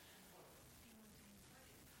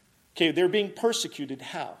 Okay, they're being persecuted.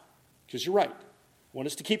 How? Because you're right. I want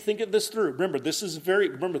us to keep thinking this through. Remember,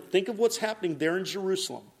 think of what's happening there in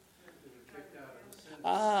Jerusalem.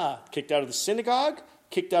 Kicked out of the synagogue,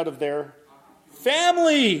 kicked out of their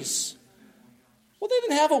families. Well, they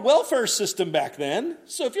didn't have a welfare system back then.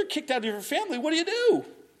 So if you're kicked out of your family, what do?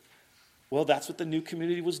 Well, that's what the new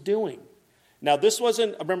community was doing. Now, this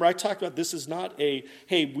wasn't, remember I talked about this is not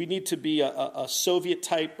we need to be a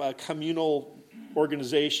Soviet-type communal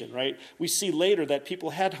organization, right? We see later that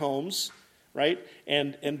people had homes, right?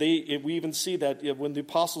 And we even see that when the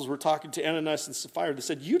apostles were talking to Ananias and Sapphira, they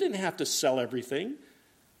said, you didn't have to sell everything.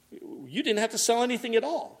 You didn't have to sell anything at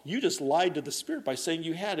all. You just lied to the Spirit by saying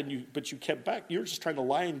you had, but you kept back. You were just trying to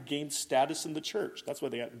lie and gain status in the church. That's why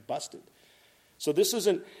they got busted. So this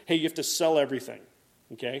isn't, you have to sell everything,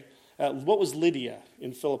 okay? What was Lydia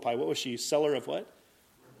in Philippi? What was she? Seller of what?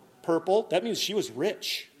 Purple. That means she was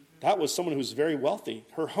rich. That was someone who was very wealthy.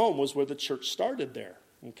 Her home was where the church started there.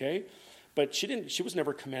 Okay? But she was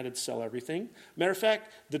never commanded to sell everything. Matter of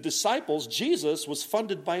fact, the disciples, Jesus was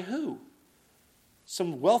funded by who?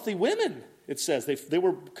 Some wealthy women, it says. They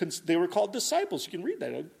were called disciples. You can read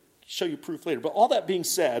that. I'll show you proof later. But all that being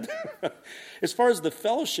said, as far as the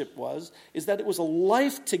fellowship is that it was a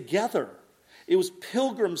life together. It was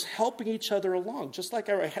pilgrims helping each other along, just like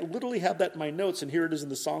I literally have that in my notes, and here it is in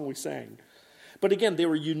the song we sang. But again, they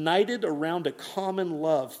were united around a common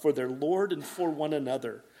love for their Lord and for one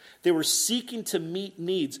another. They were seeking to meet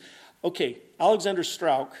needs. Okay, Alexander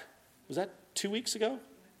Strauch, was that 2 weeks ago?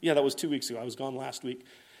 Yeah, that was 2 weeks ago. I was gone last week.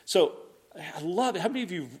 So I love it. How many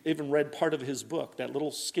of you have even read part of his book, that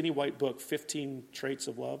little skinny white book, 15 Traits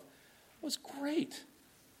of Love? It was great.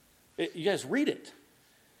 You guys read it.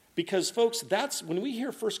 Because, folks, that's when we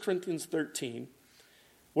hear 1 Corinthians 13,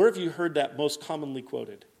 where have you heard that most commonly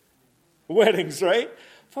quoted? Weddings, right?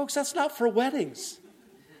 Folks, that's not for weddings.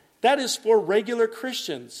 That is for regular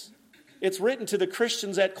Christians. It's written to the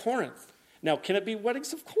Christians at Corinth. Now, can it be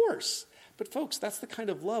weddings? Of course. But, folks, that's the kind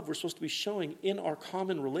of love we're supposed to be showing in our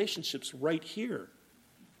common relationships right here.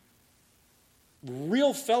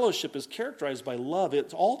 Real fellowship is characterized by love.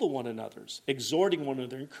 It's all to one another's, exhorting one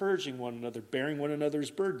another, encouraging one another, bearing one another's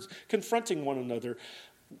burdens, confronting one another.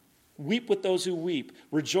 Weep with those who weep.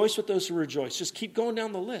 Rejoice with those who rejoice. Just keep going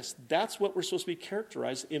down the list. That's what we're supposed to be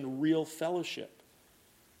characterized in real fellowship.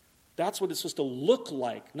 That's what it's supposed to look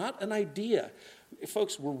like, not an idea.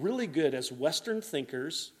 Folks, we're really good as Western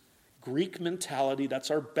thinkers, Greek mentality,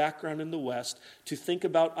 that's our background in the West, to think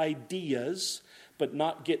about ideas, but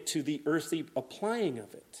not get to the earthly applying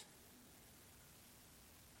of it.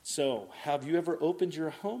 So, have you ever opened your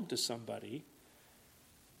home to somebody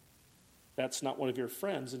that's not one of your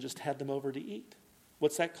friends and just had them over to eat?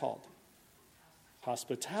 What's that called?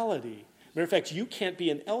 Hospitality. Matter of fact, you can't be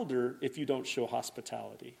an elder if you don't show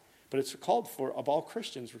hospitality. But it's called for, of all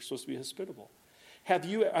Christians, we're supposed to be hospitable.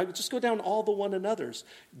 I would just go down all the one another's.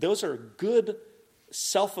 Those are good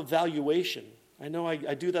self-evaluation. I know I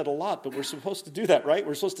do that a lot, but we're supposed to do that, right?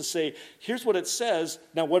 We're supposed to say, here's what it says,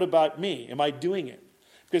 now what about me? Am I doing it?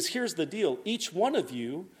 Because here's the deal. Each one of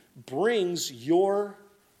you brings you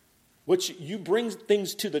bring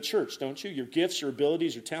things to the church, don't you? Your gifts, your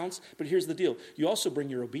abilities, your talents. But here's the deal. You also bring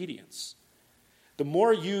your obedience. The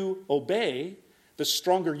more you obey, the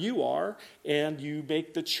stronger you are, and you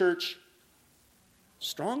make the church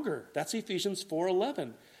stronger. That's Ephesians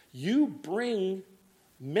 4:11. You bring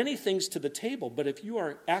many things to the table, but if you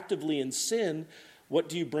are actively in sin, what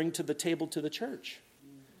do you bring to the table to the church?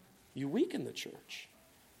 You weaken the church,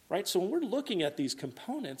 right? So when we're looking at these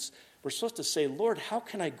components, we're supposed to say, Lord, how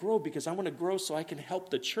can I grow? Because I want to grow so I can help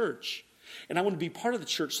the church. And I want to be part of the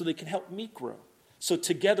church so they can help me grow. So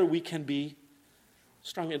together we can be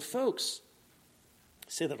strong. And folks, I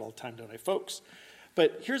say that all the time, don't I, folks?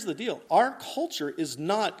 But here's the deal. Our culture is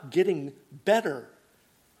not getting better.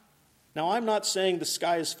 Now, I'm not saying the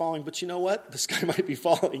sky is falling, but you know what? The sky might be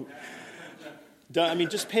falling. I mean,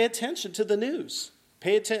 just pay attention to the news.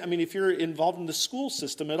 Pay attention. I mean, if you're involved in the school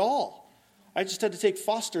system at all. I just had to take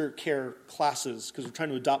foster care classes because we're trying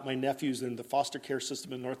to adopt my nephews in the foster care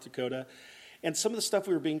system in North Dakota. And some of the stuff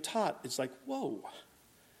we were being taught, it's like, whoa.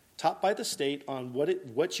 Taught by the state on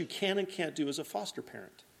what you can and can't do as a foster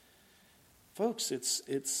parent. Folks,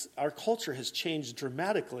 it's our culture has changed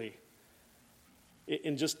dramatically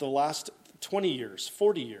in just the last 20 years,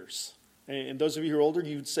 40 years. And those of you who are older,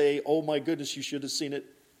 you'd say, oh my goodness, you should have seen it.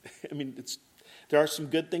 I mean, there are some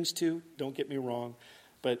good things too, don't get me wrong.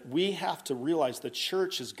 But we have to realize the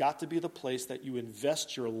church has got to be the place that you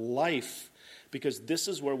invest your life, because this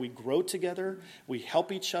is where we grow together, we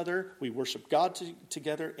help each other, we worship God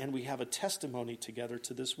together, and we have a testimony together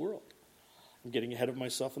to this world. I'm getting ahead of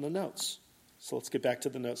myself in the notes. So let's get back to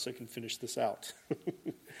the notes so I can finish this out.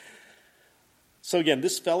 So again,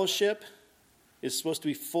 this fellowship is supposed to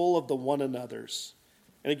be full of the one another's.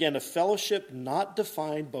 And again, a fellowship not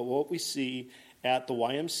defined by what we see at the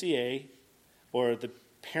YMCA or the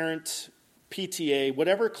parent PTA,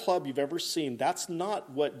 whatever club you've ever seen, that's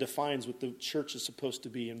not what defines what the church is supposed to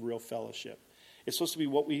be in real fellowship. It's supposed to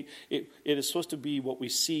be it is supposed to be what we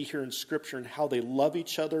see here in Scripture and how they love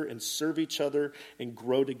each other and serve each other and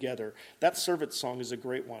grow together. That servant song is a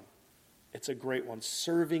great one. It's a great one,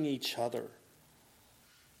 serving each other.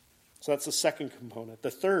 So that's the second component. The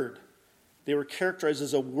third, they were characterized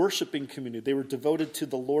as a worshiping community. They were devoted to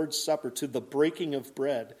the Lord's Supper, to the breaking of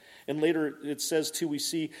bread. And later it says too, we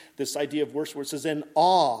see this idea of worship where it says, and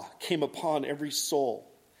awe came upon every soul.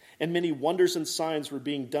 And many wonders and signs were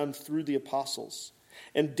being done through the apostles.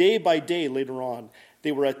 And day by day, later on,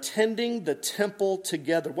 they were attending the temple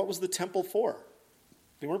together. What was the temple for?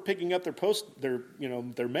 They weren't picking up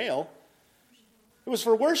their mail. It was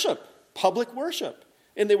for worship, public worship.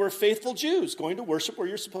 And they were faithful Jews going to worship where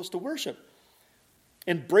you're supposed to worship.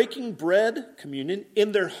 And breaking bread, communion,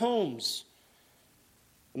 in their homes.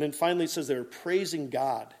 And then finally it says they were praising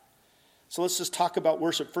God. So let's just talk about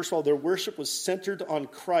worship. First of all, their worship was centered on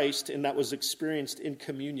Christ, and that was experienced in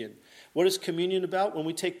communion. What is communion about? When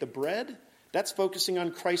we take the bread, that's focusing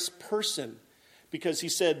on Christ's person. Because he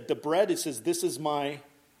said, the bread, it says, this is my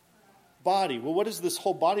body. Well, what is this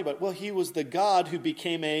whole body about? Well, he was the God who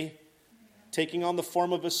became taking on the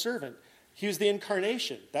form of a servant. He was the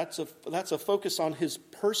incarnation. That's a focus on his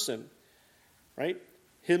person, right?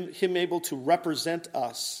 Him able to represent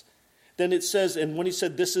us. Then it says, and when he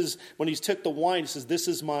said when he took the wine, he says, this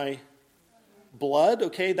is my blood.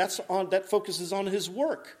 Okay, that focuses on his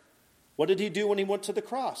work. What did he do when he went to the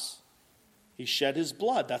cross? He shed his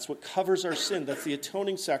blood. That's what covers our sin. That's the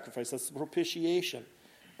atoning sacrifice. That's the propitiation.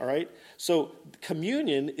 All right? So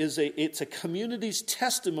communion it's a community's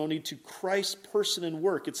testimony to Christ's person and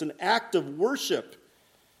work. It's an act of worship.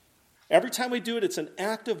 Every time we do it, it's an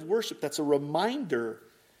act of worship. That's a reminder.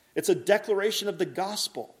 It's a declaration of the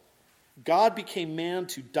gospel. God became man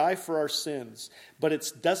to die for our sins. But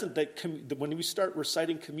when we start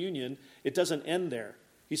reciting communion, it doesn't end there.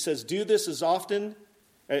 He says, do this as often,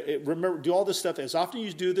 remember, do all this stuff as often as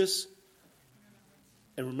you do this,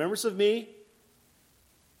 in remembrance of me,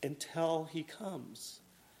 until he comes.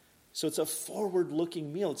 So it's a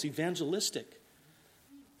forward-looking meal. It's evangelistic.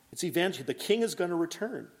 The king is going to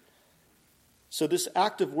return. So this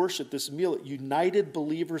act of worship, this meal, it united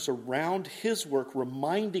believers around his work,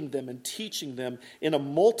 reminding them and teaching them in a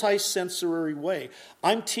multi-sensory way.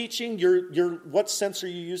 I'm teaching, what sense are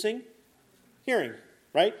you using? Hearing,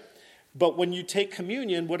 right? But when you take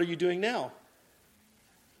communion, what are you doing now?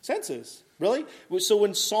 Senses. Really? So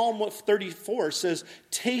when Psalm 34 says,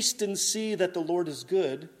 taste and see that the Lord is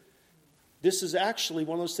good, this is actually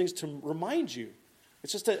one of those things to remind you.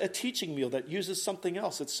 It's just a teaching meal that uses something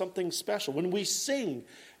else. It's something special. When we sing,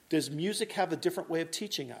 does music have a different way of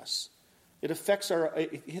teaching us? It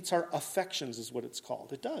hits our affections is what it's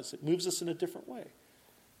called. It does. It moves us in a different way.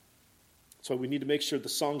 So we need to make sure the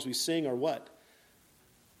songs we sing are what?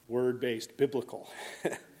 Word-based, biblical.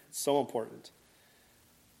 So important.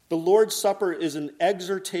 The Lord's Supper is an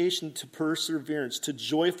exhortation to perseverance, to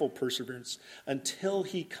joyful perseverance, until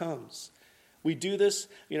he comes. We do this,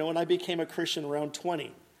 when I became a Christian around 20,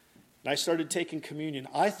 and I started taking communion,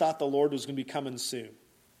 I thought the Lord was going to be coming soon.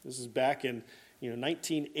 This is back in,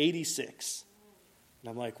 1986.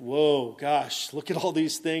 And I'm like, whoa, gosh, look at all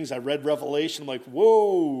these things. I read Revelation. I'm like,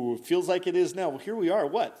 whoa, it feels like it is now. Well, here we are,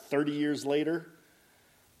 30 years later?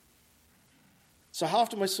 So how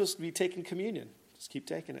often am I supposed to be taking communion? Just keep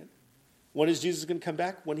taking it. When is Jesus going to come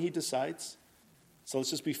back? When he decides. So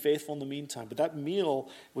let's just be faithful in the meantime. But that meal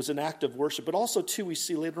was an act of worship. But also, too, we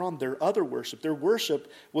see later on their other worship. Their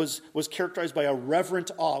worship was characterized by a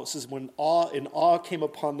reverent awe. This is when awe came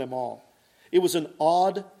upon them all. It was an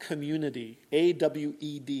awed community,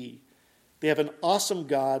 A-W-E-D. They have an awesome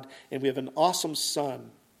God, and we have an awesome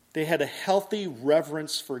Son. They had a healthy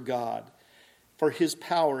reverence for God, for his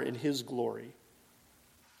power and his glory.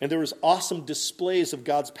 And there was awesome displays of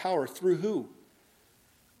God's power through who?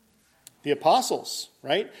 The apostles,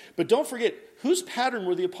 right? But don't forget, whose pattern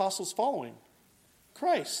were the apostles following?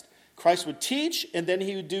 Christ. Christ would teach, and then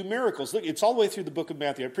he would do miracles. Look, it's all the way through the book of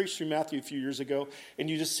Matthew. I preached through Matthew a few years ago, and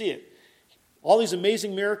you just see it. All these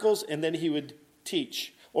amazing miracles, and then he would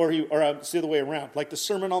teach. Or it's the other way around. Like the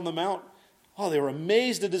Sermon on the Mount. Oh, they were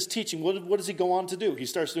amazed at his teaching. What does he go on to do? He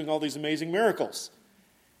starts doing all these amazing miracles.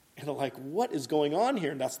 And they're like, what is going on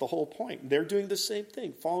here? And that's the whole point. They're doing the same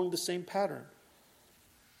thing, following the same pattern.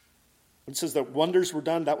 It says that wonders were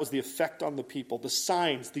done. That was the effect on the people. The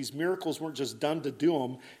signs, these miracles weren't just done to do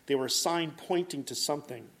them. They were a sign pointing to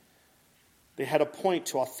something. They had a point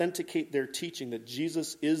to authenticate their teaching that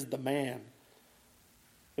Jesus is the man.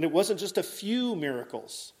 And it wasn't just a few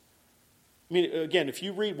miracles. I mean, again, if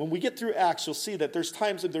you read, when we get through Acts, you'll see that there's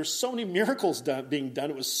times that there's so many miracles being done.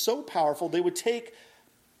 It was so powerful. They would take,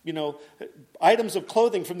 items of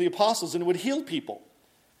clothing from the apostles and it would heal people.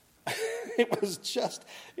 It was just,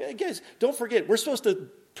 guys, don't forget, we're supposed to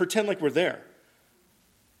pretend like we're there.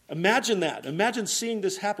 Imagine that. Imagine seeing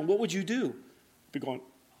this happen. What would you do? Be going,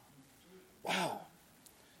 wow.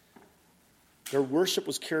 Their worship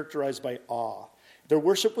was characterized by awe. Their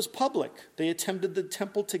worship was public. They attended the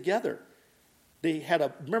temple together. They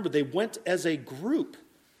went as a group.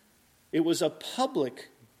 It was a public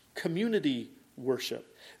community worship.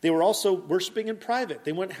 They were also worshiping in private.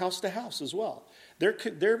 They went house to house as well.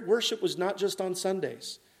 Their worship was not just on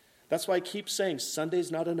Sundays. That's why I keep saying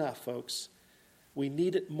Sunday's not enough, folks. We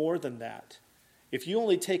need it more than that. If you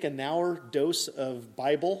only take an hour dose of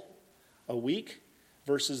Bible a week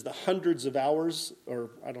versus the hundreds of hours,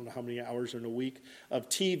 or I don't know how many hours in a week, of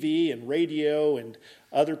TV and radio and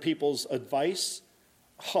other people's advice,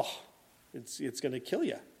 it's going to kill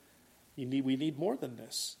you. We need more than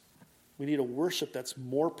this. We need a worship that's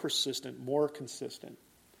more persistent, more consistent.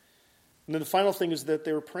 And then the final thing is that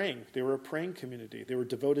they were praying. They were a praying community. They were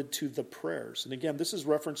devoted to the prayers. And again, this is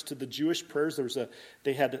reference to the Jewish prayers.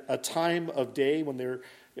 They had a time of day when they're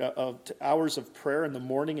hours of prayer in the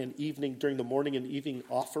morning and evening, during the morning and evening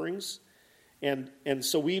offerings. And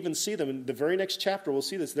so we even see them in the very next chapter. We'll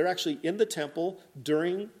see this. They're actually in the temple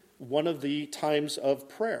during one of the times of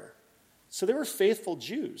prayer. So they were faithful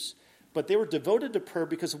Jews, but they were devoted to prayer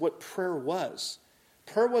because of what prayer was.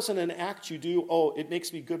 Prayer wasn't an act you do, it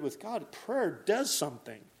makes me good with God. Prayer does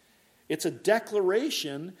something. It's a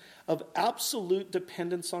declaration of absolute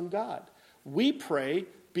dependence on God. We pray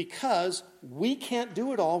because we can't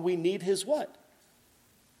do it all. We need his what?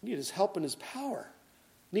 We need his help and his power.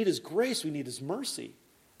 We need his grace. We need his mercy.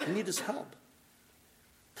 We need his help.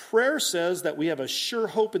 Prayer says that we have a sure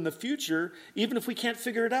hope in the future, even if we can't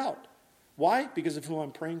figure it out. Why? Because of who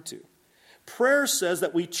I'm praying to. Prayer says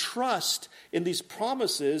that we trust in these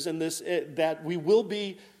promises and this that we will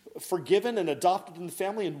be forgiven and adopted in the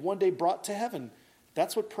family and one day brought to heaven.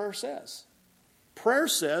 That's what prayer says. Prayer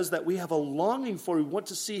says that we have a longing for, we want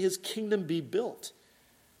to see his kingdom be built.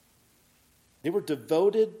 They were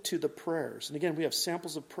devoted to the prayers. And again, we have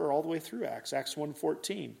samples of prayer all the way through Acts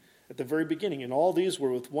 1:14 at the very beginning. And all these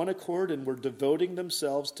were with one accord and were devoting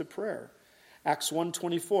themselves to prayer. Acts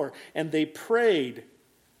 1:24, and they prayed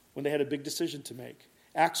when they had a big decision to make.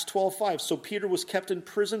 Acts 12:5, so Peter was kept in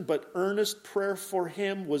prison, but earnest prayer for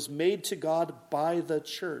him was made to God by the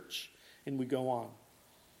church. And we go on.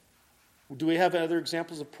 Do we have other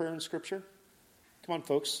examples of prayer in Scripture? Come on,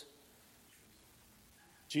 folks.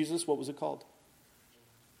 Jesus, what was it called?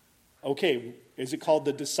 Okay, is it called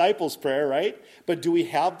the disciples' prayer, right? But do we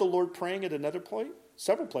have the Lord praying at another point?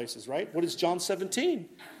 Several places, right? What is John 17?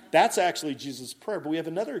 That's actually Jesus' prayer, but we have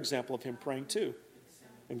another example of him praying too,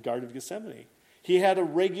 in Garden of Gethsemane. He had a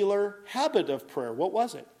regular habit of prayer. What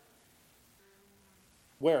was it?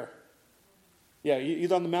 Where? Yeah,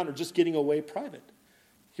 either on the mountain or just getting away private.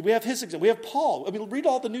 We have his example. We have Paul. I mean, read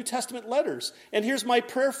all the New Testament letters. And here's my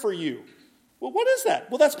prayer for you. Well, what is that?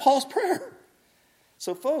 Well, that's Paul's prayer.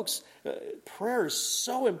 So, folks, prayer is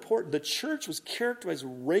so important. The church was characterized as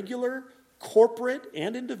regular, corporate,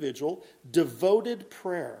 and individual, devoted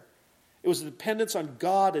prayer. It was a dependence on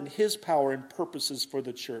God and his power and purposes for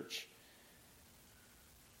the church.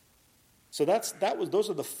 So those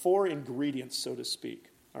are the four ingredients, so to speak.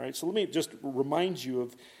 All right, so let me just remind you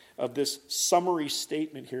of this summary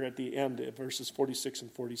statement here at the end of verses 46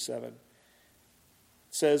 and 47. It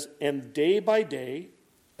says, and day by day,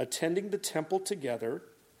 attending the temple together,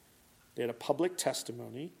 they had a public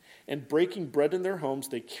testimony, and breaking bread in their homes,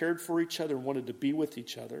 they cared for each other and wanted to be with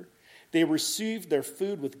each other. They received their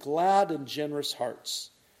food with glad and generous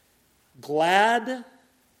hearts. Glad,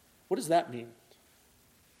 what does that mean?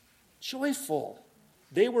 Joyful.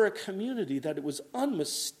 They were a community that it was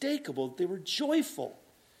unmistakable. They were joyful.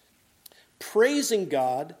 Praising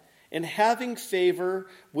God and having favor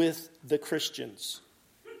with the Christians.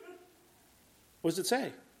 What does it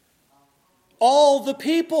say? All the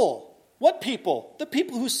people. What people? The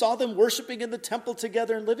people who saw them worshiping in the temple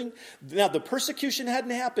together and living. Now, the persecution hadn't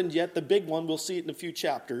happened yet, the big one. We'll see it in a few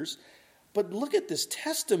chapters. But look at this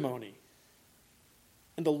testimony.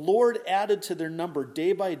 And the Lord added to their number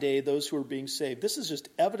day by day those who were being saved. This is just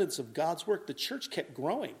evidence of God's work. The church kept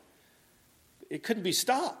growing. It couldn't be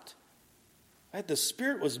stopped. Right? The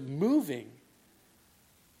Spirit was moving.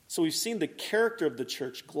 So we've seen the character of the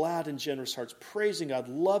church, glad and generous hearts, praising God,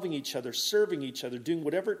 loving each other, serving each other, doing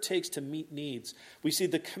whatever it takes to meet needs. We see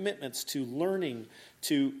the commitments to learning,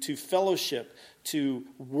 to fellowship, to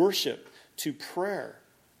worship, to prayer.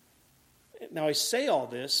 Now I say all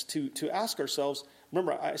this to ask ourselves,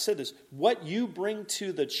 remember I said this, what you bring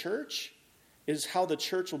to the church is how the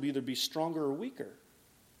church will either be stronger or weaker.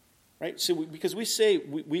 Right? So because we say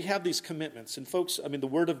we have these commitments, and folks, I mean, the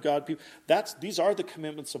Word of God, these are the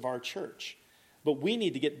commitments of our church, but we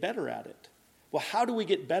need to get better at it. Well, how do we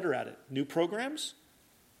get better at it? New programs?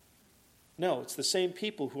 No, it's the same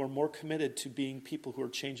people who are more committed to being people who are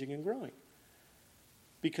changing and growing.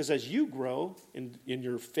 Because as you grow in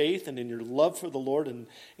your faith and in your love for the Lord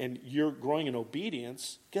and you're growing in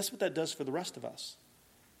obedience, guess what that does for the rest of us?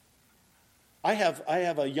 I have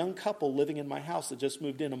a young couple living in my house that just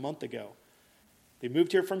moved in a month ago. They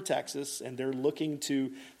moved here from Texas, and they're looking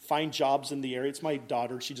to find jobs in the area. It's my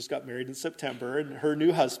daughter. She just got married in September, and her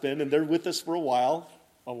new husband, and they're with us for a while.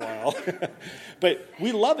 But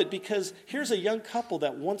we love it because here's a young couple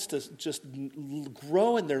that wants to just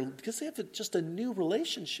grow in because they have just a new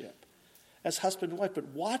relationship as husband and wife. But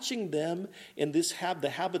watching them in the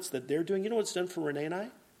habits that they're doing, you know what it's done for Renee and I?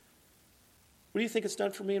 What do you think it's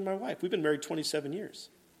done for me and my wife? We've been married 27 years.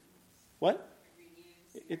 What?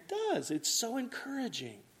 It does. It's so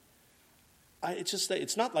encouraging.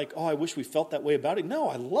 It's not like, oh, I wish we felt that way about it. No,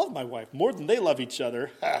 I love my wife more than they love each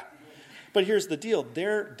other. But here's the deal.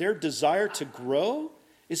 Their desire to grow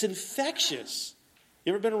is infectious.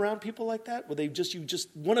 You ever been around people like that? Where you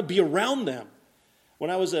just want to be around them. When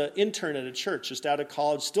I was an intern at a church just out of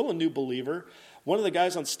college, still a new believer, one of the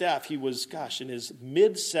guys on staff, he was, in his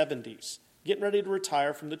mid-70s. Getting ready to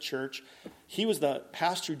retire from the church. He was the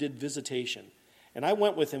pastor who did visitation. And I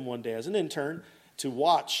went with him one day as an intern to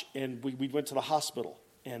watch, and we went to the hospital.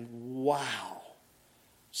 And wow,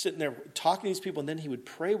 sitting there talking to these people, and then he would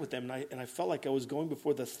pray with them, and I felt like I was going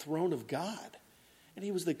before the throne of God. And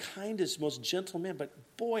he was the kindest, most gentle man,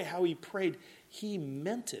 but boy, how he prayed. He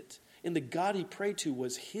meant it. And the God he prayed to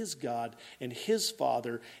was his God and his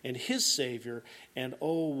Father and his Savior. And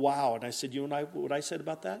oh, wow. And I said, you know what I said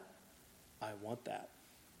about that? I want that.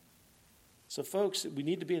 So folks, we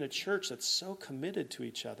need to be in a church that's so committed to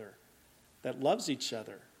each other, that loves each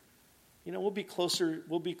other, We'll be closer.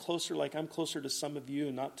 We'll be closer. Like I'm closer to some of you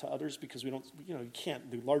and not to others because we don't. You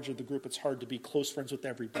can't. The larger the group, it's hard to be close friends with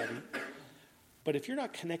everybody. But if you're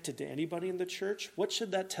not connected to anybody in the church, what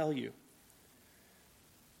should that tell you?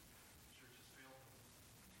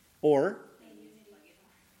 Or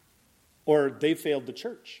they failed the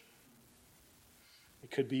church.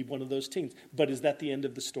 It could be one of those things. But is that the end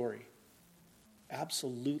of the story?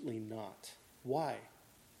 Absolutely not. Why?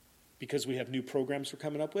 Because we have new programs we're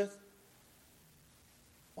coming up with?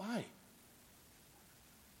 Why?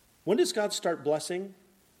 When does God start blessing?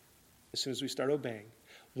 As soon as we start obeying.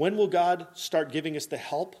 When will God start giving us the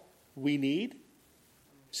help we need?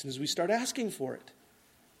 As soon as we start asking for it.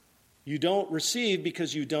 You don't receive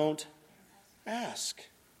because you don't ask.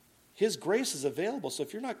 His grace is available. So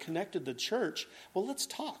if you're not connected to the church, well, let's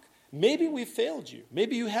talk. Maybe we failed you.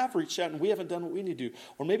 Maybe you have reached out and we haven't done what we need to do.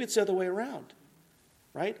 Or maybe it's the other way around.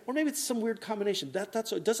 Right? Or maybe it's some weird combination.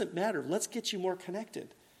 That's it doesn't matter. Let's get you more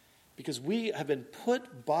connected. Because we have been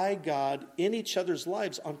put by God in each other's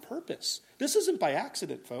lives on purpose. This isn't by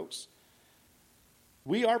accident, folks.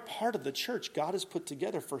 We are part of the church God has put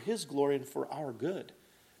together for His glory and for our good,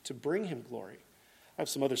 to bring Him glory. I have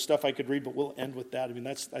some other stuff I could read, but we'll end with that.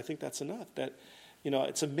 I think that's enough. That,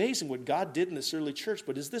 it's amazing what God did in this early church,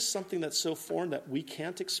 but is this something that's so foreign that we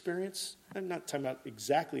can't experience? I'm not talking about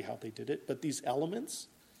exactly how they did it, but these elements?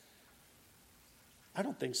 I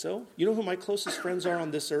don't think so. You know who my closest friends are on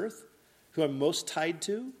this earth? Who I'm most tied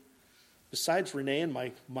to? Besides Renee and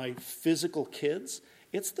my physical kids?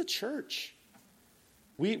 It's the church.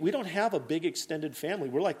 We don't have a big extended family.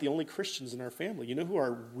 We're like the only Christians in our family. You know who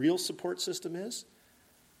our real support system is?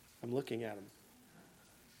 I'm looking at them.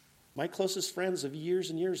 My closest friends of years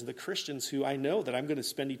and years are the Christians who I know that I'm going to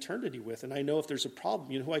spend eternity with. And I know if there's a problem,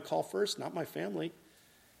 you know who I call first? Not my family.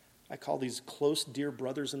 I call these close, dear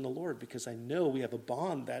brothers in the Lord because I know we have a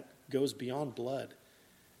bond that goes beyond blood.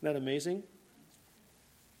 Isn't that amazing?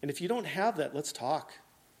 And if you don't have that, let's talk,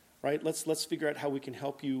 right? Let's figure out how we can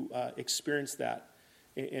help you experience that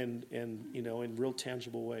in real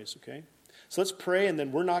tangible ways, okay? So let's pray, and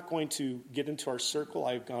then we're not going to get into our circle.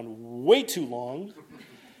 I've gone way too long.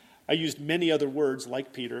 I used many other words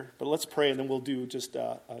like Peter, but let's pray, and then we'll do just,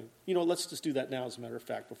 let's just do that now as a matter of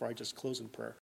fact before I just close in prayer.